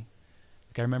with me.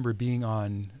 Like I remember being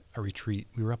on a retreat.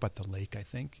 We were up at the lake, I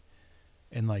think.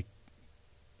 And like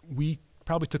we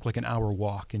probably took like an hour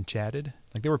walk and chatted.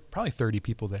 Like there were probably 30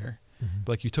 people there. Mm-hmm.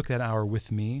 But like you took that hour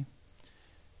with me.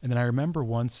 And then I remember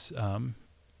once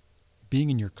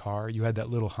being in your car, you had that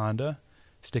little Honda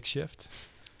stick shift.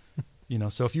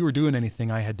 So if you were doing anything,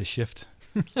 I had to shift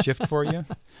for you,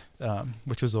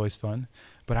 which was always fun.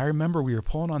 But I remember we were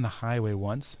pulling on the highway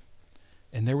once,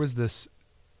 and there was this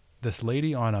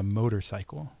lady on a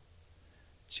motorcycle.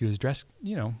 She was dressed,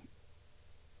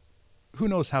 who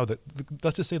knows how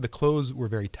let's just say the clothes were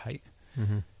very tight.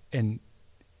 Mm-hmm. And,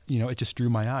 it just drew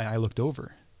my eye. I looked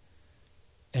over.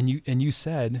 And you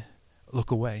said,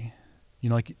 "Look away."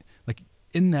 Like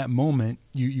in that moment,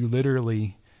 you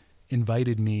literally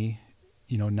invited me,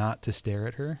 not to stare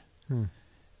at her.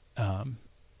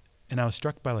 And I was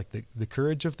struck by like the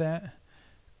courage of that.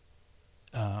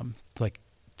 Like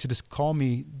to just call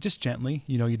me just gently,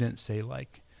 you didn't say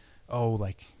like, "Oh,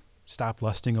 like stop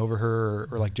lusting over her,"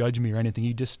 or like judge me or anything.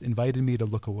 You just invited me to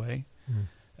look away.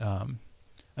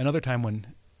 Another time when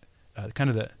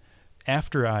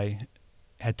after I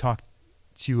had talked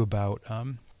to you about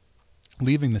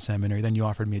leaving the seminary, then you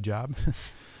offered me a job.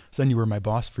 So then you were my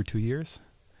boss for 2 years.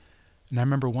 And I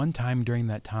remember one time during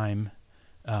that time,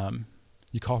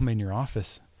 you called me in your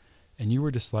office, and you were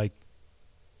just like,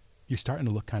 you're starting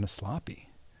to look kind of sloppy.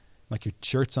 Like your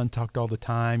shirt's untucked all the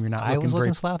time. You're not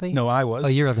looking sloppy? No, I was. Oh,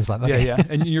 you're looking sloppy. Okay. Yeah.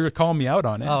 And you were calling me out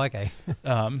on it. Oh, okay.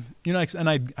 And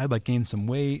I'd like gained some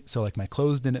weight, so like my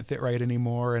clothes didn't fit right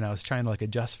anymore, and I was trying to like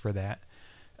adjust for that.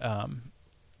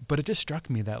 But it just struck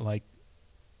me that like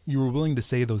you were willing to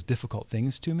say those difficult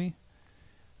things to me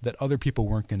that other people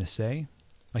weren't going to say.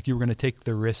 Like you were going to take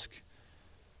the risk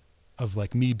of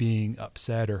like me being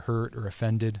upset or hurt or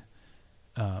offended.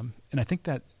 And I think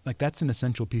that like that's an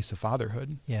essential piece of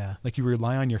fatherhood. Yeah. Like you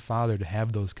rely on your father to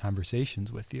have those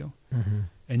conversations with you. Mm-hmm.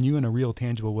 And you in a real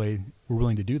tangible way were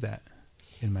willing to do that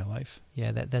in my life.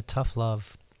 Yeah, that tough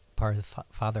love part of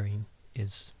fathering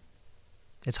it's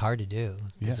hard to do.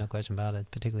 There's no question about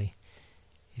it, particularly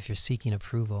if you're seeking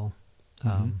approval.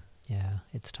 Yeah,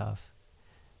 it's tough.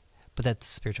 But that's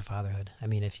spiritual fatherhood. I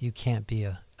mean, if you can't be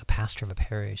a pastor of a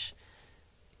parish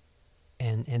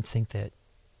and think that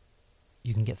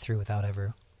you can get through without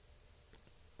ever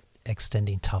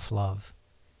extending tough love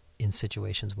in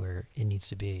situations where it needs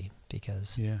to be,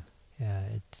 because the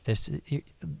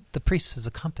priest is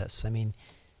a compass. I mean,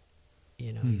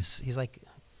 he's like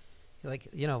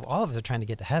all of us are trying to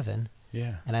get to heaven.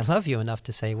 Yeah. And I love you enough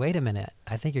to say, wait a minute,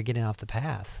 I think you're getting off the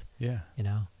path. Yeah.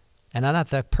 And I'm not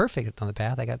that perfect on the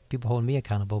path. I got people holding me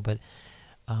accountable, but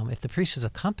if the priest is a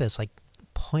compass, like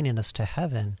pointing us to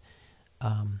heaven,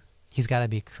 he's got to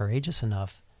be courageous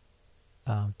enough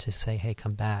to say, hey,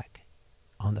 come back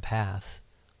on the path.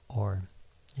 Or,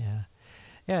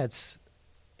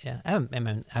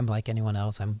 I'm like anyone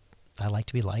else. I like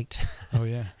to be liked. Oh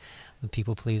yeah. I'm a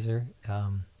people pleaser.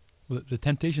 Well, the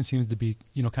temptation seems to be,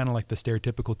 kind of like the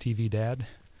stereotypical TV dad.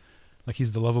 Like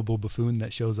he's the lovable buffoon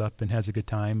that shows up and has a good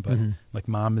time, but like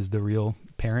mom is the real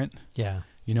parent. Yeah.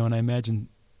 And I imagine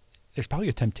there's probably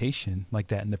a temptation like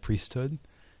that in the priesthood.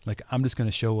 Like I'm just going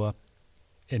to show up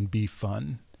and be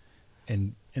fun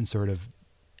and sort of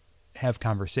have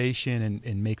conversation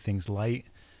and make things light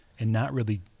and not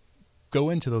really go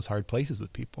into those hard places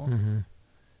with people. Mm-hmm.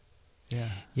 Yeah.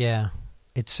 Yeah.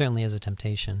 It certainly is a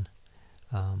temptation.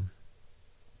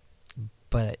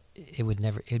 But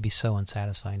it'd be so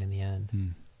unsatisfying in the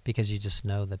end because you just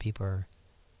know that people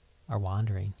are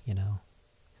wandering,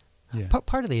 Yeah.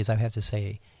 Part of the is, I have to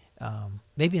say,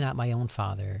 maybe not my own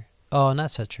father. Oh,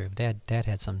 not so true. Dad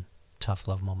had some tough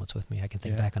love moments with me. I can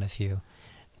think back on a few.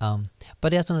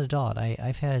 But as an adult,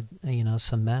 I've had,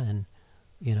 some men,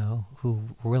 who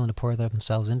were willing to pour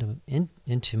themselves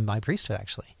into my priesthood,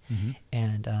 actually. Mm-hmm.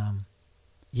 And,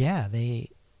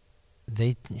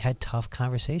 they had tough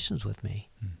conversations with me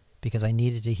because I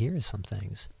needed to hear some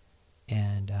things.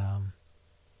 And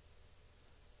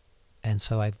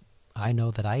so I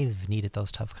know that I've needed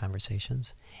those tough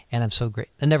conversations, and I'm so great.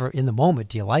 And never in the moment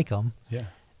do you like them. Yeah.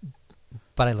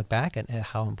 But I look back at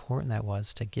how important that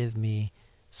was to give me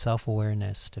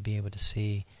self-awareness, to be able to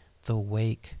see the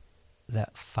wake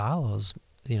that follows,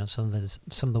 some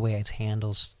of the way I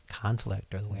handle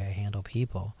conflict or the way I handle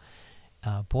people.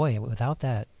 Without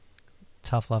that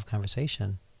tough love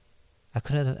conversation, I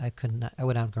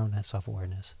would not have grown that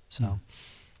self-awareness. So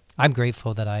I'm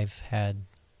grateful that I've had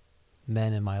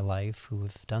men in my life who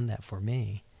have done that for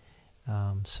me.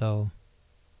 So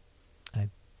I,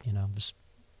 just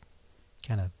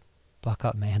kind of buck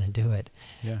up, man, and do it.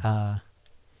 Yeah.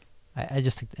 I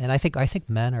just think, and I think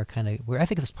men are kind of, I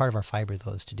think it's part of our fiber,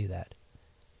 though, is to do that.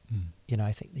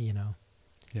 I think,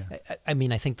 yeah. I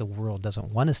mean, I think the world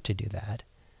doesn't want us to do that.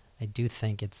 I do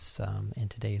think it's, in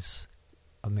today's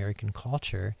American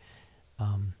culture,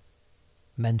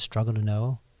 men struggle to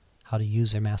know how to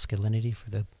use their masculinity for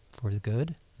the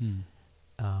good.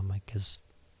 Because,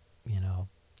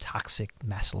 toxic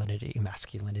masculinity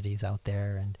is out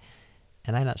there, and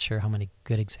I'm not sure how many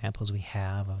good examples we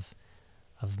have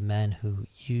of men who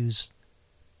use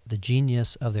the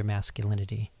genius of their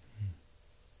masculinity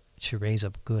to raise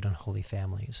up good and holy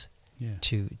families,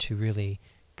 to really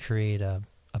create a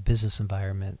business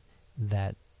environment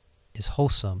that is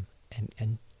wholesome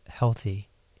and healthy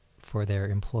for their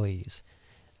employees.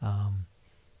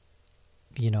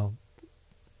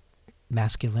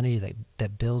 Masculinity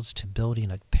that builds to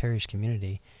building a parish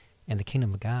community and the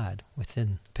kingdom of God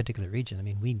within a particular region. I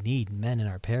mean, we need men in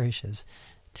our parishes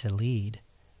to lead.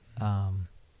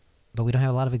 But we don't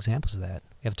have a lot of examples of that.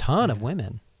 We have a ton of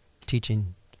women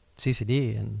teaching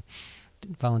CCD and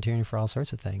volunteering for all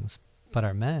sorts of things. But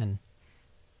our men,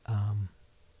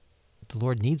 the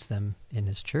Lord needs them in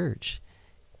His church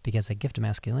because that gift of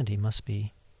masculinity must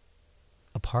be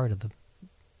a part of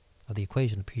the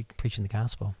equation of preaching the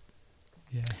gospel.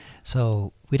 Yeah.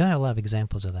 So we don't have a lot of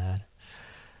examples of that.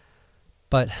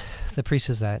 But the priest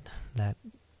is that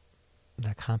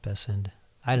compass, and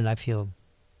I feel.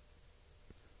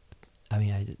 I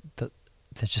mean,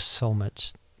 there's just so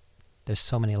much. There's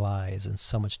so many lies and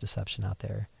so much deception out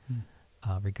there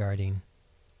regarding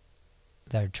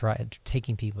that are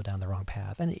taking people down the wrong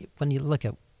path. And when you look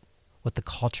at what the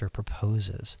culture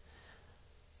proposes,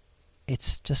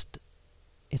 it's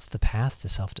the path to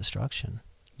self-destruction.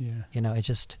 Yeah.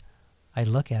 I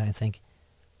look at it and think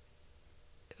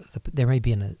there may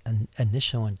be an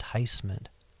initial enticement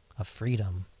of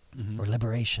freedom or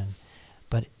liberation,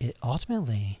 but it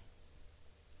ultimately,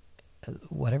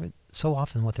 so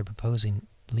often what they're proposing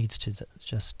leads to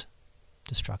just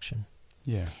destruction.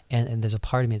 Yeah. And there's a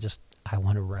part of me that I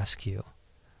want to rescue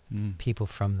people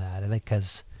from that,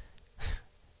 because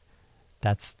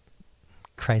that's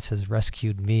Christ has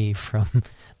rescued me from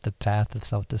the path of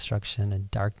self-destruction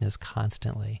and darkness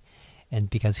constantly. And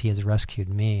because he has rescued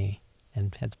me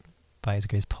and has, by his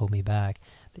grace, pulled me back,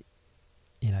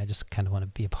 I just kind of want to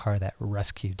be a part of that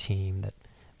rescue team that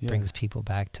brings people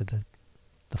back to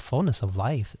the fullness of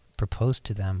life proposed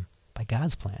to them by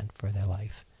God's plan for their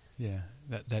life. Yeah,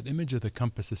 that image of the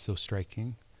compass is so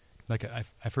striking. Like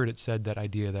I've heard it said, that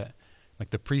idea that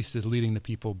like the priest is leading the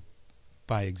people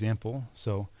by example.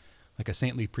 So like a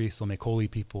saintly priest will make holy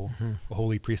people, a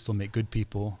holy priest will make good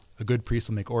people, a good priest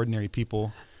will make ordinary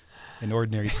people, an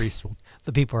ordinary priest will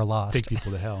the people are lost. take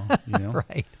people to hell,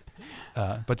 Right.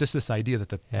 But just this idea that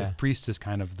the priest is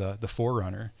kind of the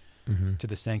forerunner to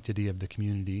the sanctity of the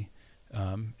community.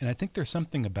 And I think there's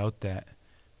something about that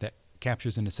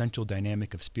captures an essential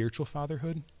dynamic of spiritual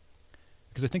fatherhood.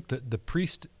 Because I think the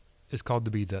priest is called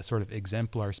to be the sort of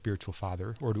exemplar spiritual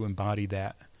father, or to embody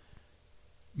that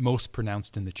most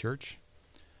pronounced in the church.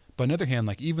 But on the other hand,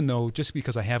 like even though just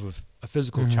because I have a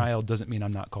physical child doesn't mean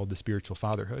I'm not called to spiritual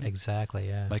fatherhood. Exactly,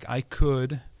 yeah. Like I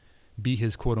could be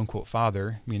his quote unquote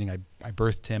father, meaning I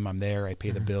birthed him, I'm there, I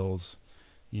pay the bills,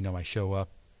 I show up,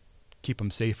 keep him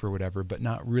safe or whatever, but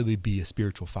not really be a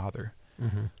spiritual father.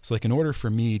 So like in order for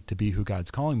me to be who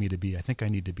God's calling me to be, I think I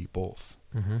need to be both.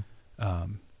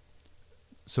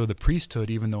 So the priesthood,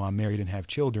 even though I'm married and have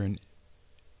children,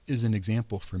 is an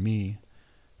example for me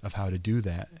of how to do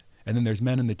that. And then there's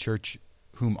men in the church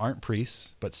whom aren't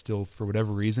priests, but still for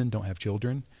whatever reason don't have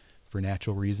children for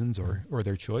natural reasons or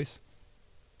their choice.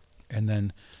 And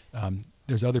then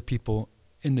there's other people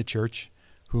in the church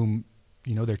whom,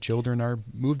 their children are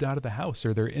moved out of the house,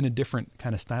 or they're in a different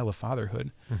kind of style of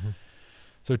fatherhood.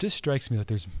 So it just strikes me that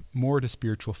there's more to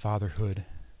spiritual fatherhood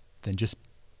than just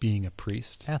being a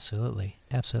priest. Absolutely.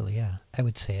 Absolutely, yeah. I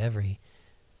would say every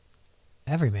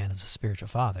man is a spiritual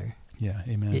father. Yeah,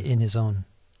 amen. In his own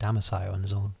domicile, in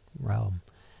his own realm.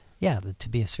 Yeah, to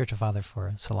be a spiritual father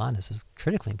for Solanus is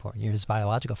critically important. You're his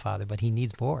biological father, but he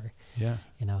needs more. Yeah.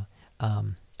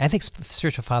 I think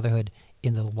spiritual fatherhood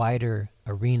in the wider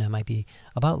arena might be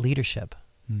about leadership,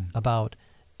 about,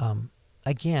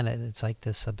 again, it's like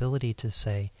this ability to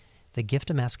say the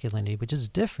gift of masculinity, which is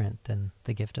different than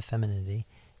the gift of femininity,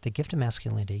 the gift of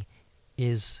masculinity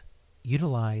is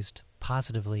utilized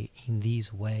positively in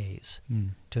these ways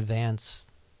to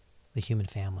advance the human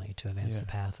family, to advance the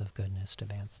path of goodness, to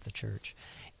advance the church.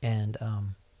 And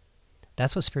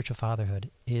that's what spiritual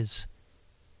fatherhood is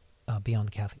beyond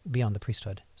the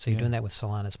priesthood. So you're doing that with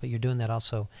Solanus, but you're doing that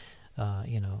also,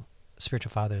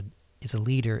 spiritual father is a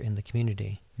leader in the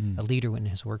community, a leader in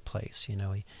his workplace.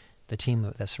 The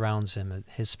team that surrounds him,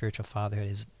 his spiritual fatherhood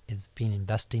is being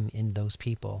investing in those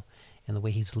people, and the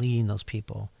way he's leading those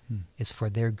people is for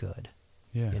their good.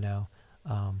 Yeah.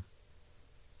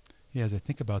 As I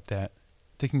think about that,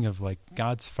 thinking of like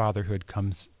God's fatherhood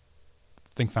comes,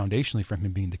 I think, foundationally from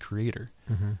him being the creator.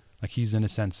 Like he's in a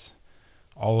sense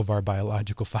all of our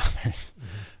biological fathers,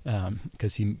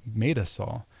 because he made us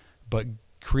all. But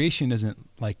creation isn't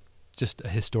like just a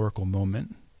historical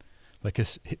moment. Like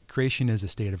creation is a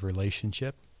state of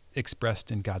relationship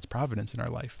expressed in God's providence in our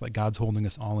life. Like God's holding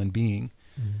us all in being,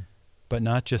 but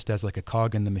not just as like a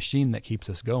cog in the machine that keeps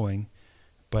us going,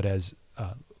 but as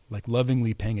like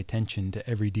lovingly paying attention to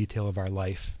every detail of our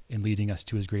life and leading us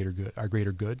to his our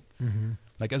greater good,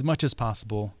 like as much as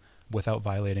possible without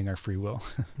violating our free will.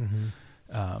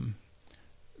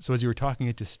 So as you were talking,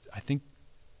 I think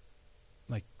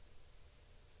like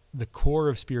the core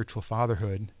of spiritual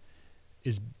fatherhood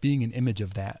is being an image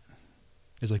of that,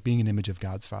 is like being an image of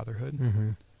God's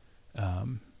fatherhood.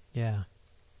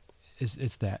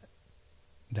 It's that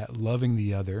loving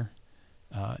the other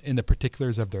in the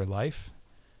particulars of their life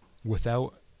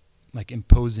without like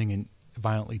imposing and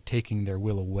violently taking their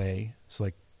will away. So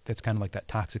like that's kind of like that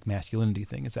toxic masculinity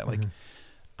thing. Is that like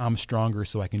I'm stronger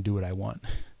so I can do what I want.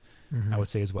 I would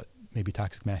say is what maybe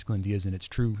toxic masculinity is in its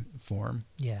true form.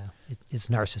 Yeah, it's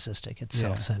narcissistic. It's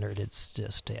self-centered. It's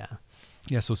just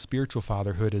So spiritual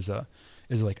fatherhood is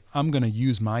like I'm going to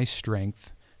use my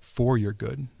strength for your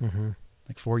good,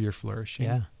 like for your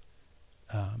flourishing.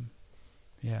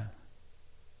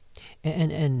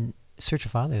 And spiritual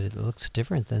fatherhood looks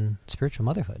different than spiritual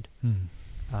motherhood.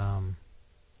 I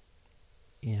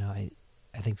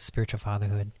think spiritual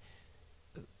fatherhood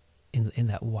in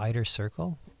that wider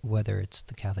circle, whether it's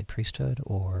the Catholic priesthood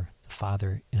or the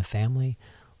father in a family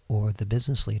or the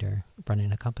business leader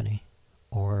running a company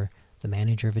or the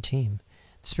manager of a team,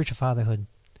 spiritual fatherhood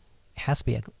has to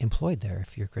be employed there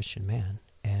if you're a Christian man.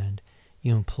 And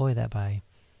you employ that by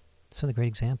some of the great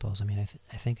examples. I mean,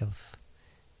 I think of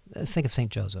St.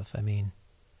 Joseph. I mean,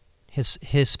 his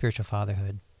spiritual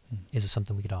fatherhood is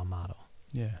something we could all model.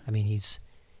 Yeah. I mean,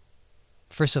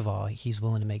 first of all, he's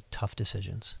willing to make tough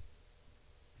decisions.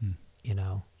 You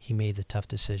know, he made the tough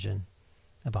decision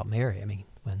about Mary. I mean,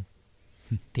 when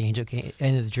the angel came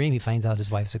into the dream, he finds out his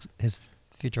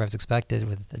future wife's expected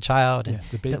with a child, and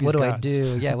the baby's what do I God's.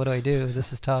 do? Yeah, what do I do?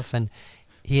 This is tough, and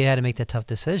he had to make that tough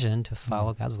decision to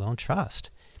follow God's will and trust.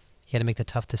 He had to make the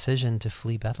tough decision to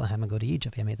flee Bethlehem and go to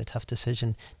Egypt. He had to make the tough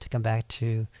decision to come back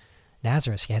to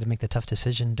Nazareth. He had to make the tough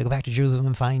decision to go back to Jerusalem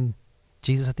and find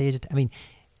Jesus at the age of... I mean,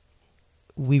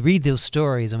 we read those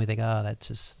stories and we think, oh, that's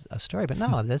just a story. But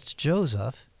no, that's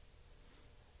Joseph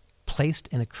placed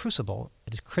in a crucible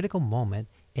at a critical moment,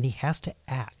 and he has to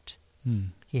act.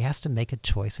 He has to make a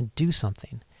choice and do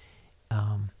something.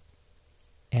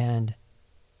 And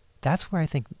that's where I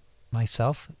think,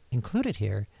 myself included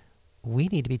here, we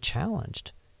need to be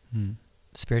challenged.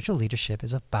 Spiritual leadership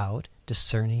is about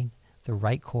discerning the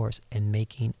right course and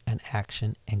making an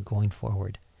action and going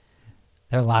forward.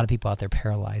 There are a lot of people out there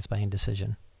paralyzed by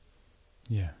indecision.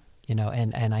 Yeah. You know,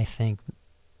 and I think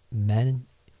men,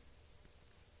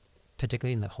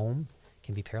 particularly in the home,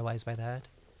 can be paralyzed by that.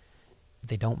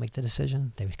 They don't make the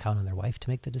decision. They count on their wife to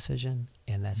make the decision,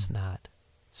 and that's not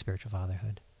spiritual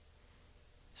fatherhood.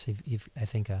 So I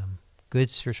think good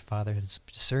spiritual fatherhood is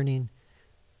discerning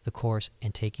the course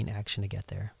and taking action to get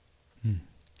there. Well,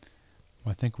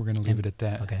 I think we're going to leave it at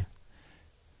that. Okay.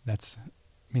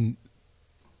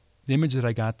 The image that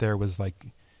I got there was like,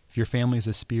 if your family is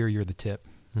a spear, you're the tip.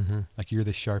 Mm-hmm. Like you're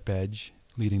the sharp edge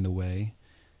leading the way,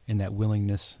 and that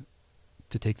willingness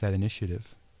to take that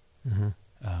initiative. Mm-hmm.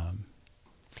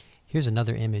 Here's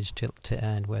another image to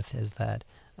end with, is that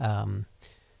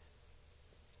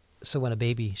so when a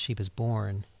baby sheep is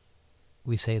born,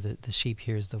 we say that the sheep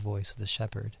hears the voice of the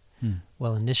shepherd.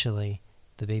 Well, initially,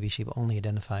 the baby sheep only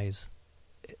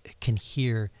can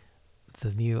hear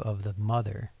the mew of the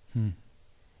mother.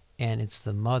 And it's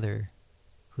the mother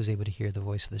who's able to hear the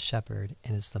voice of the shepherd,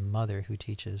 and it's the mother who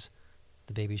teaches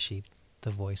the baby sheep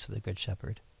the voice of the good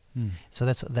shepherd. So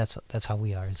that's how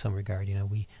we are in some regard. You know,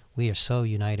 we are so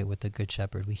united with the good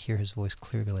shepherd. We hear his voice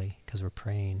clearly because we're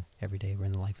praying every day. We're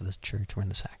in the life of this church. We're in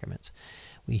the sacraments.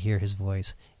 We hear his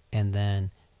voice, and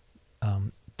then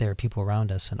there are people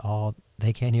around us, and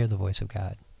they can't hear the voice of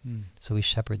God. So we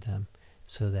shepherd them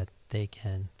so that they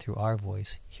can, through our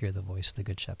voice, hear the voice of the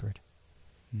good shepherd.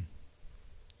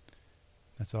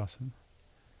 That's awesome.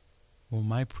 Well,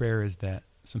 my prayer is that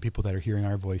some people that are hearing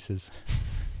our voices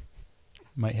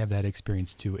might have that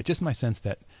experience too. It's just my sense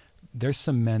that there's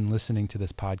some men listening to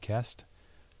this podcast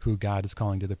who God is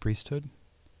calling to the priesthood.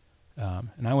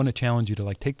 And I want to challenge you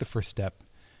to take the first step,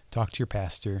 talk to your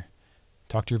pastor,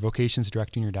 talk to your vocations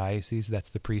director in your diocese.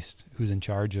 That's the priest who's in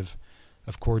charge of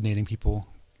coordinating people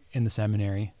in the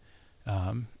seminary.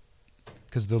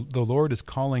 Because the Lord is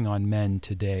calling on men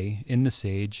today in this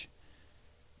age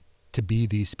to be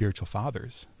these spiritual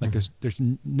fathers. There's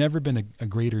never been a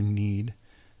greater need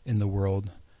in the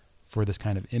world for this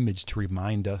kind of image to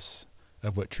remind us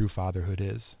of what true fatherhood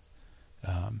is.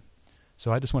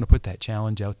 So I just want to put that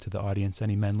challenge out to the audience,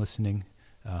 any men listening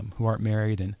who aren't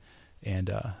married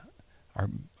and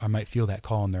might feel that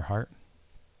call in their heart.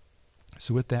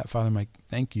 So with that, Father Mike,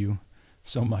 thank you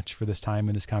so much for this time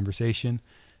and this conversation,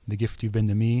 the gift you've been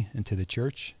to me and to the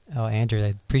church. Oh, Andrew, I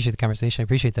appreciate the conversation. I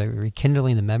appreciate the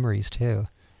rekindling the memories too.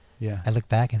 Yeah. I look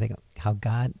back and think how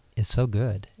God is so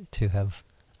good to have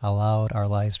allowed our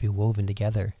lives to be woven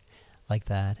together like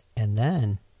that. And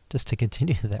then just to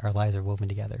continue that our lives are woven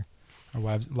together.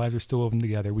 Our lives are still woven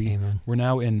together. Amen. We're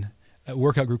now in a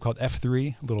workout group called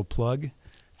F3, a little plug.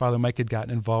 Father Mike had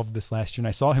gotten involved this last year, and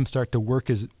I saw him start to work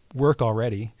his work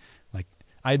already.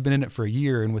 I had been in it for a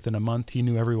year, and within a month, he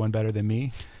knew everyone better than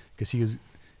me because he was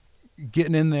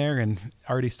getting in there and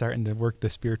already starting to work the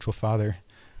spiritual fatherhood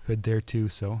there too.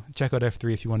 So check out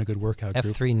F3 if you want a good workout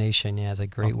group. F3 Nation, is a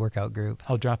great workout group.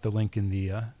 I'll drop the link in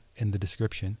the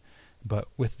description. But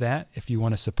with that, if you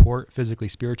want to support Physically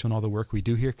Spiritual and all the work we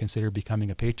do here, consider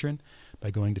becoming a patron by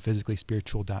going to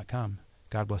physicallyspiritual.com.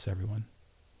 God bless everyone.